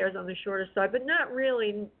 His hair's on the shorter side, but not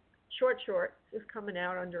really short, just coming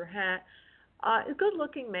out under a hat. A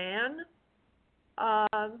good-looking man. All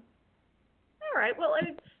right. Well,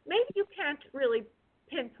 maybe you can't really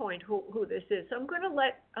pinpoint who this is. So I'm going to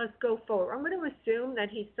let us go forward. I'm going to assume that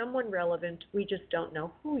he's someone relevant. We just don't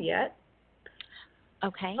know who yet.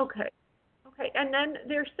 Okay. Okay. And then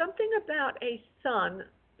there's something about a son.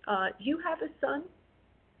 Do you have a son?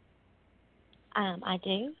 I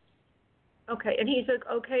do. Okay. And he's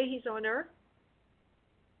on Earth?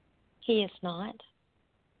 He is not.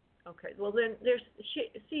 Okay. Well, then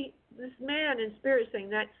this man in spirit saying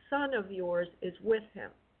that son of yours is with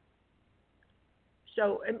him.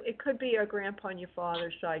 So it could be a grandpa on your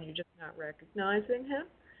father's side. You're just not recognizing him.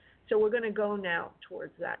 So we're going to go now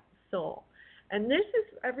towards that soul. And this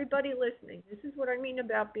is, everybody listening, this is what I mean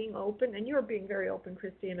about being open. And you're being very open,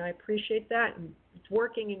 Christy, and I appreciate that. And it's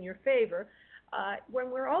working in your favor. When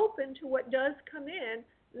we're open to what does come in,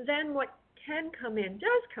 then what can come in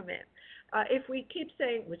does come in. If we keep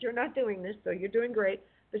saying, well, you're not doing this, so you're doing great.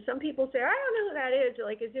 But some people say, I don't know who that is,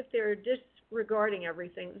 like as if they're disregarding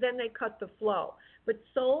everything. Then they cut the flow. But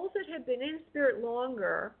souls that have been in spirit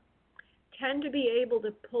longer tend to be able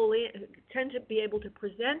to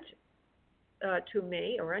present to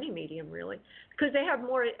me, or any medium really, because they have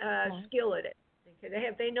more skill at it. Okay?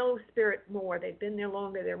 They know spirit more. They've been there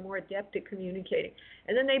longer. They're more adept at communicating.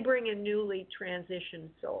 And then they bring in newly transitioned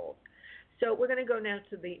souls. So we're going to go now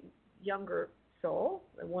to the younger soul,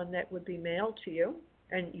 the one that would be male to you,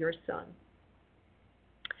 and your son.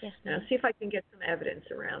 Yes, now, see if I can get some evidence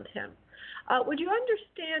around him. Would you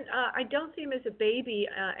understand, I don't see him as a baby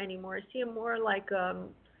anymore. I see him more like a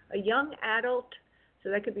young adult, so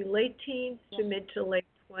that could be late teens to mid to late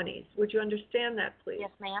 20s. Would you understand that, please? Yes,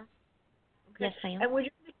 ma'am. Okay. Yes, ma'am. And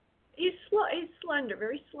he's slender,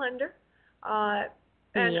 very slender.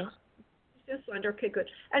 And yes. He's just slender. Okay, good.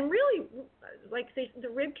 And really, like the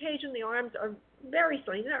rib cage and the arms are very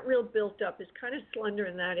slender. He's not real built up. He's kind of slender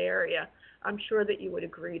in that area. I'm sure that you would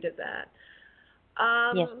agree to that.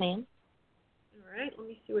 Yes, ma'am. All right, let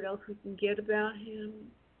me see what else we can get about him.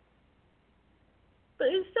 But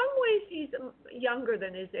in some ways, he's younger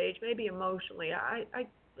than his age, maybe emotionally.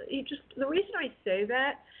 The reason I say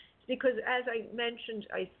that is because, as I mentioned,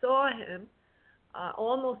 I saw him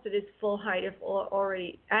almost at his full height, if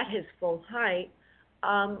already at his full height.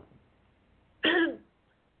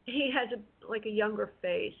 He has a younger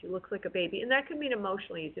face. He looks like a baby, and that could mean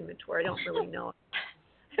emotionally he's immature. I don't really know.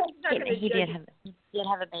 He did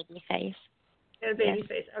have a baby face. A baby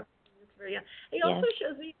face. Okay, looks very young. He also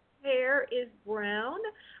shows me his hair is brown.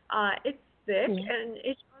 It's thick and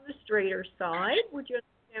it's on the straighter side. Would you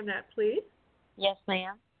understand that, please? Yes,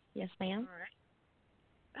 ma'am. Yes, ma'am.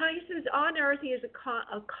 All right. He says on Earth he has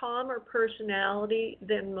a calmer personality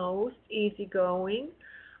than most, easygoing.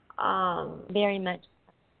 Very much.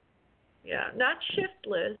 Yeah, not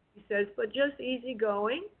shiftless, he says, but just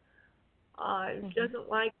easygoing. Doesn't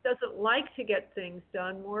like to get things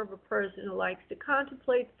done. More of a person who likes to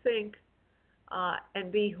contemplate, think,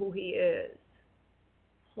 and be who he is.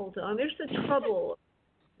 Hold on, there's a trouble.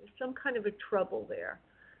 There's some kind of a trouble there.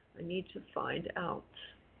 I need to find out.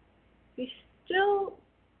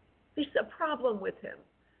 There's a problem with him,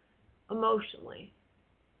 emotionally.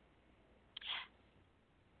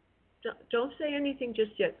 Don't say anything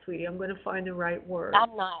just yet, sweetie. I'm going to find the right word.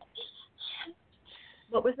 I'm not.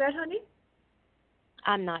 What was that, honey?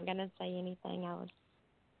 I'm not going to say anything.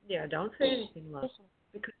 Yeah, don't say anything, love.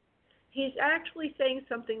 he's actually saying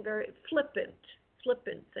something very flippant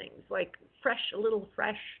things, like a little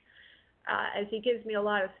fresh. As he gives me a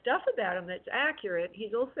lot of stuff about him that's accurate,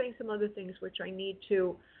 he's also saying some other things which I'm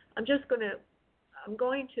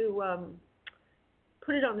going to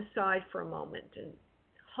put it on the side for a moment and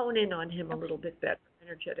hone in on him a little bit better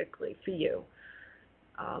energetically for you.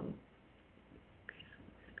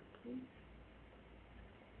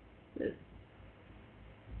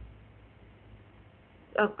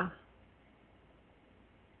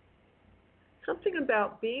 Something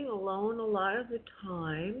about being alone a lot of the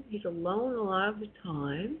time. He's alone a lot of the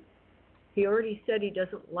time. He already said he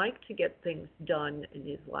doesn't like to get things done in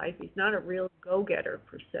his life. He's not a real go-getter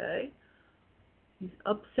per se. He's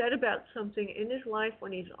upset about something in his life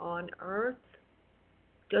when he's on Earth.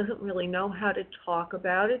 Doesn't really know how to talk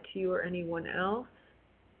about it to you or anyone else.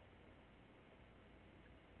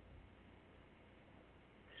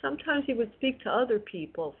 Sometimes he would speak to other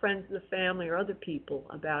people, friends of the family or other people,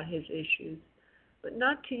 about his issues, but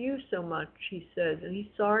not to you so much, he says, and he's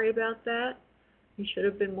sorry about that. He should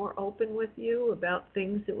have been more open with you about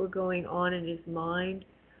things that were going on in his mind,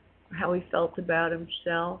 or how he felt about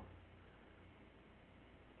himself.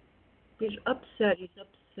 He's upset.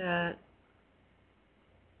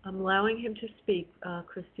 I'm allowing him to speak,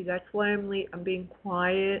 Christy. That's why I'm being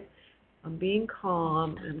quiet. I'm being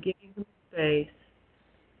calm. I'm giving him space,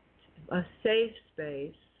 a safe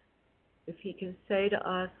space, if he can say to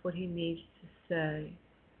us what he needs to say.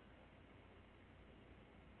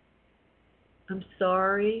 I'm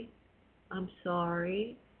sorry.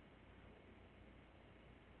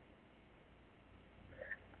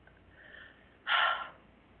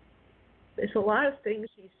 There's a lot of things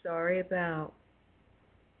he's sorry about.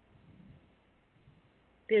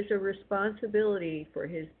 There's a responsibility for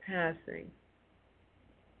his passing.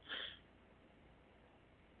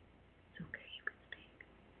 It's okay, you can speak.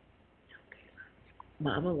 It's okay,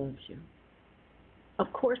 Mama loves you.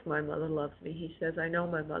 Of course my mother loves me, he says. I know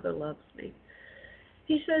my mother loves me.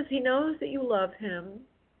 He says he knows that you love him.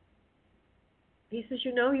 He says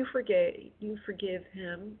you know you forgive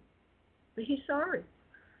him, but he's sorry.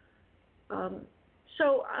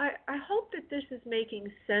 So I hope that this is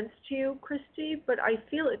making sense to you, Christy, but I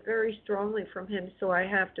feel it very strongly from him, so I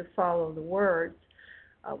have to follow the words.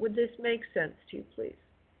 Would this make sense to you, please?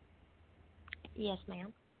 Yes,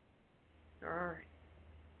 ma'am. All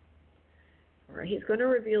right, he's going to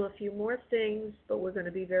reveal a few more things, but we're going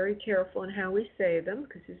to be very careful in how we say them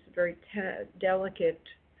because it's a very delicate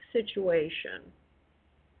situation.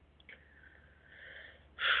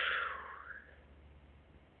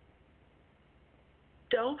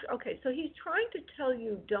 Okay, so he's trying to tell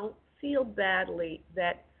you don't feel badly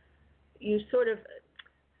that you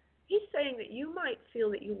he's saying that you might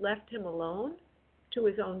feel that you left him alone to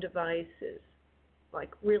his own devices,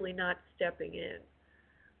 like really not stepping in.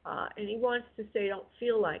 And he wants to say don't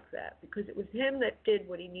feel like that because it was him that did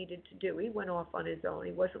what he needed to do. He went off on his own.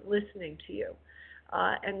 He wasn't listening to you.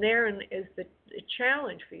 And therein is the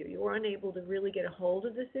challenge for you. You were unable to really get a hold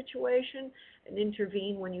of the situation and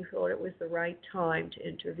intervene when you thought it was the right time to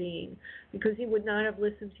intervene because he would not have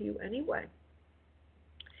listened to you anyway.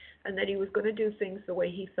 And that he was going to do things the way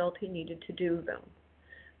he felt he needed to do them.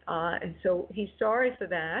 And so he's sorry for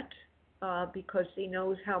that because he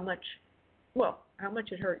knows how much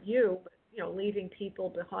it hurt you. But, leaving people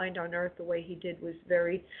behind on Earth the way he did was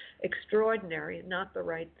very extraordinary and not the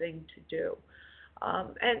right thing to do.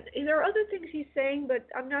 And there are other things he's saying, but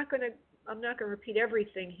I'm not going to repeat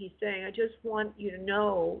everything he's saying. I just want you to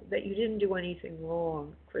know that you didn't do anything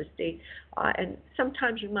wrong, Christy. And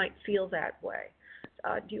sometimes you might feel that way.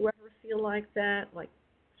 Do you ever feel like that? Like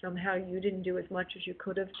somehow you didn't do as much as you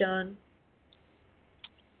could have done?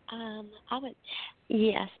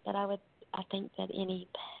 Yes, but I think that any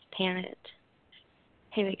parent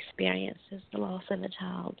who experiences the loss of a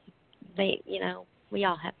child, we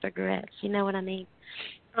all have regrets. You know what I mean?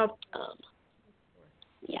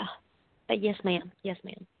 Yeah. But yes, ma'am. Yes,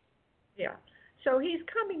 ma'am. Yeah. So he's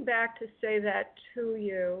coming back to say that to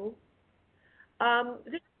you.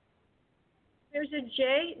 There's a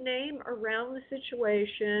J name around the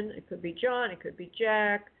situation. It could be John. It could be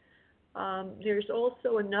Jack. There's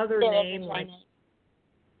also another name.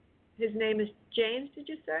 His name is James, did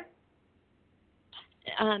you say?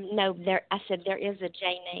 No, I said there is a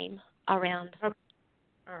J name around. Okay.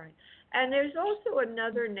 All right. And there's also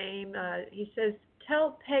another name. He says,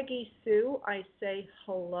 tell Peggy Sue I say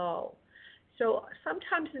hello. So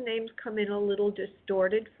sometimes the names come in a little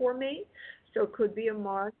distorted for me. So it could be a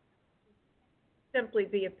Mark, simply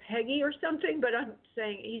be a Peggy or something, but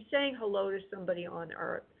he's saying hello to somebody on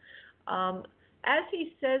Earth. As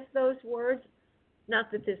he says those words, not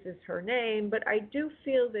that this is her name, but I do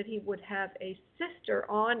feel that he would have a sister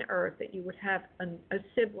on Earth, that you would have a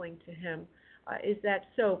sibling to him. Is that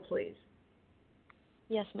so, please?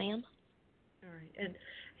 Yes, ma'am. All right. And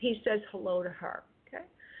he says hello to her. Okay.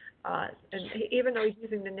 Even though he's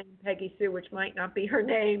using the name Peggy Sue, which might not be her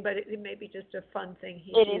name, but it may be just a fun thing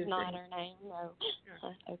he's using. It is not her name, no.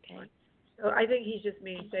 Okay. So I think he's just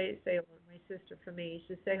meaning say hello to my sister for me.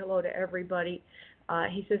 He says say hello to everybody.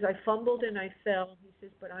 He says I fumbled and I fell. He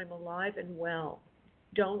says, but I'm alive and well.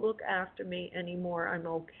 Don't look after me anymore. I'm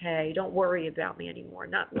okay. Don't worry about me anymore.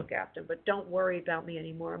 Not look after, but don't worry about me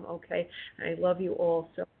anymore. I'm okay. And I love you all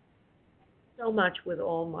so much with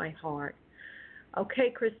all my heart. Okay,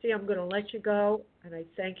 Christy, I'm going to let you go, and I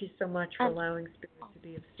thank you so much for allowing Spirit to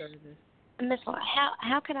be of service. Miss Laura,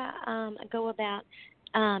 how could I go about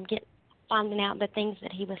finding out the things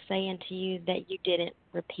that he was saying to you that you didn't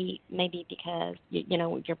repeat, maybe because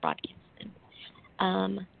you're broadcasting? I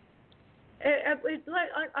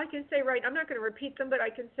can say I'm not going to repeat them, but I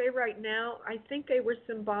can say right now, I think they were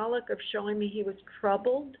symbolic of showing me he was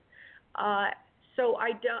troubled. So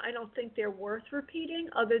I don't think they're worth repeating,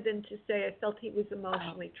 other than to say I felt he was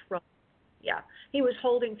emotionally troubled. Yeah, he was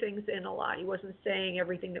holding things in a lot. He wasn't saying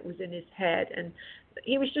everything that was in his head, and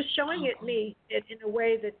he was just showing me it in a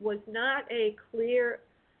way that was not a clear.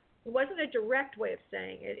 It wasn't a direct way of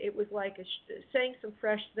saying it. It was like saying some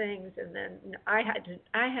fresh things, and then I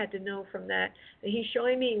had to know from that he's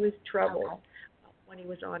showing me he was troubled when he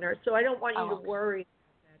was on Earth. So I don't want you to worry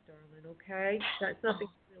about that, darling. Okay, that's nothing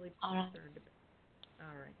to really be concerned about.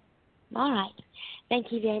 All right.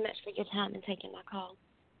 Thank you very much for your time and taking my call.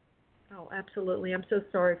 Oh, absolutely. I'm so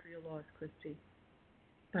sorry for your loss, Christy.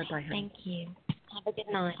 Bye-bye, honey. Thank you. Have a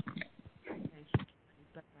good night. Thank you.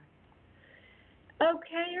 Bye-bye.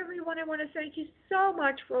 Okay, everyone, I want to thank you so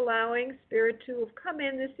much for allowing Spirit to have come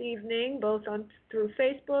in this evening, both through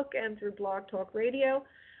Facebook and through Blog Talk Radio.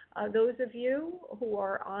 Those of you who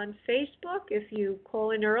are on Facebook, if you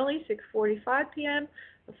call in early, 6:45 p.m.,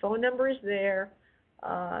 the phone number is there.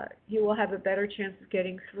 You will have a better chance of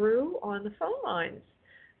getting through on the phone lines.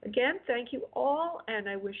 Again, thank you all, and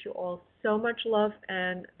I wish you all so much love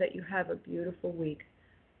and that you have a beautiful week.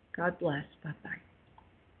 God bless. Bye-bye.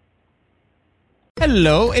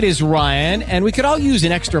 Hello, it is Ryan, and we could all use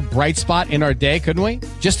an extra bright spot in our day, couldn't we?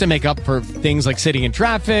 Just to make up for things like sitting in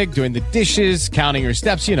traffic, doing the dishes, counting your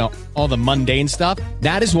steps, all the mundane stuff.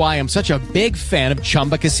 That is why I'm such a big fan of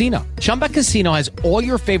Chumba Casino. Chumba Casino has all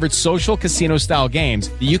your favorite social casino-style games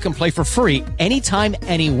that you can play for free anytime,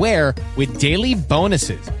 anywhere with daily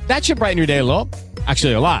bonuses. That should brighten your day a little.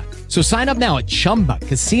 Actually, a lot. So sign up now at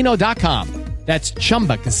ChumbaCasino.com. That's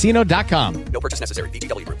ChumbaCasino.com. No purchase necessary.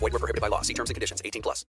 VGW Group. Void where prohibited by law. See terms and conditions. 18+.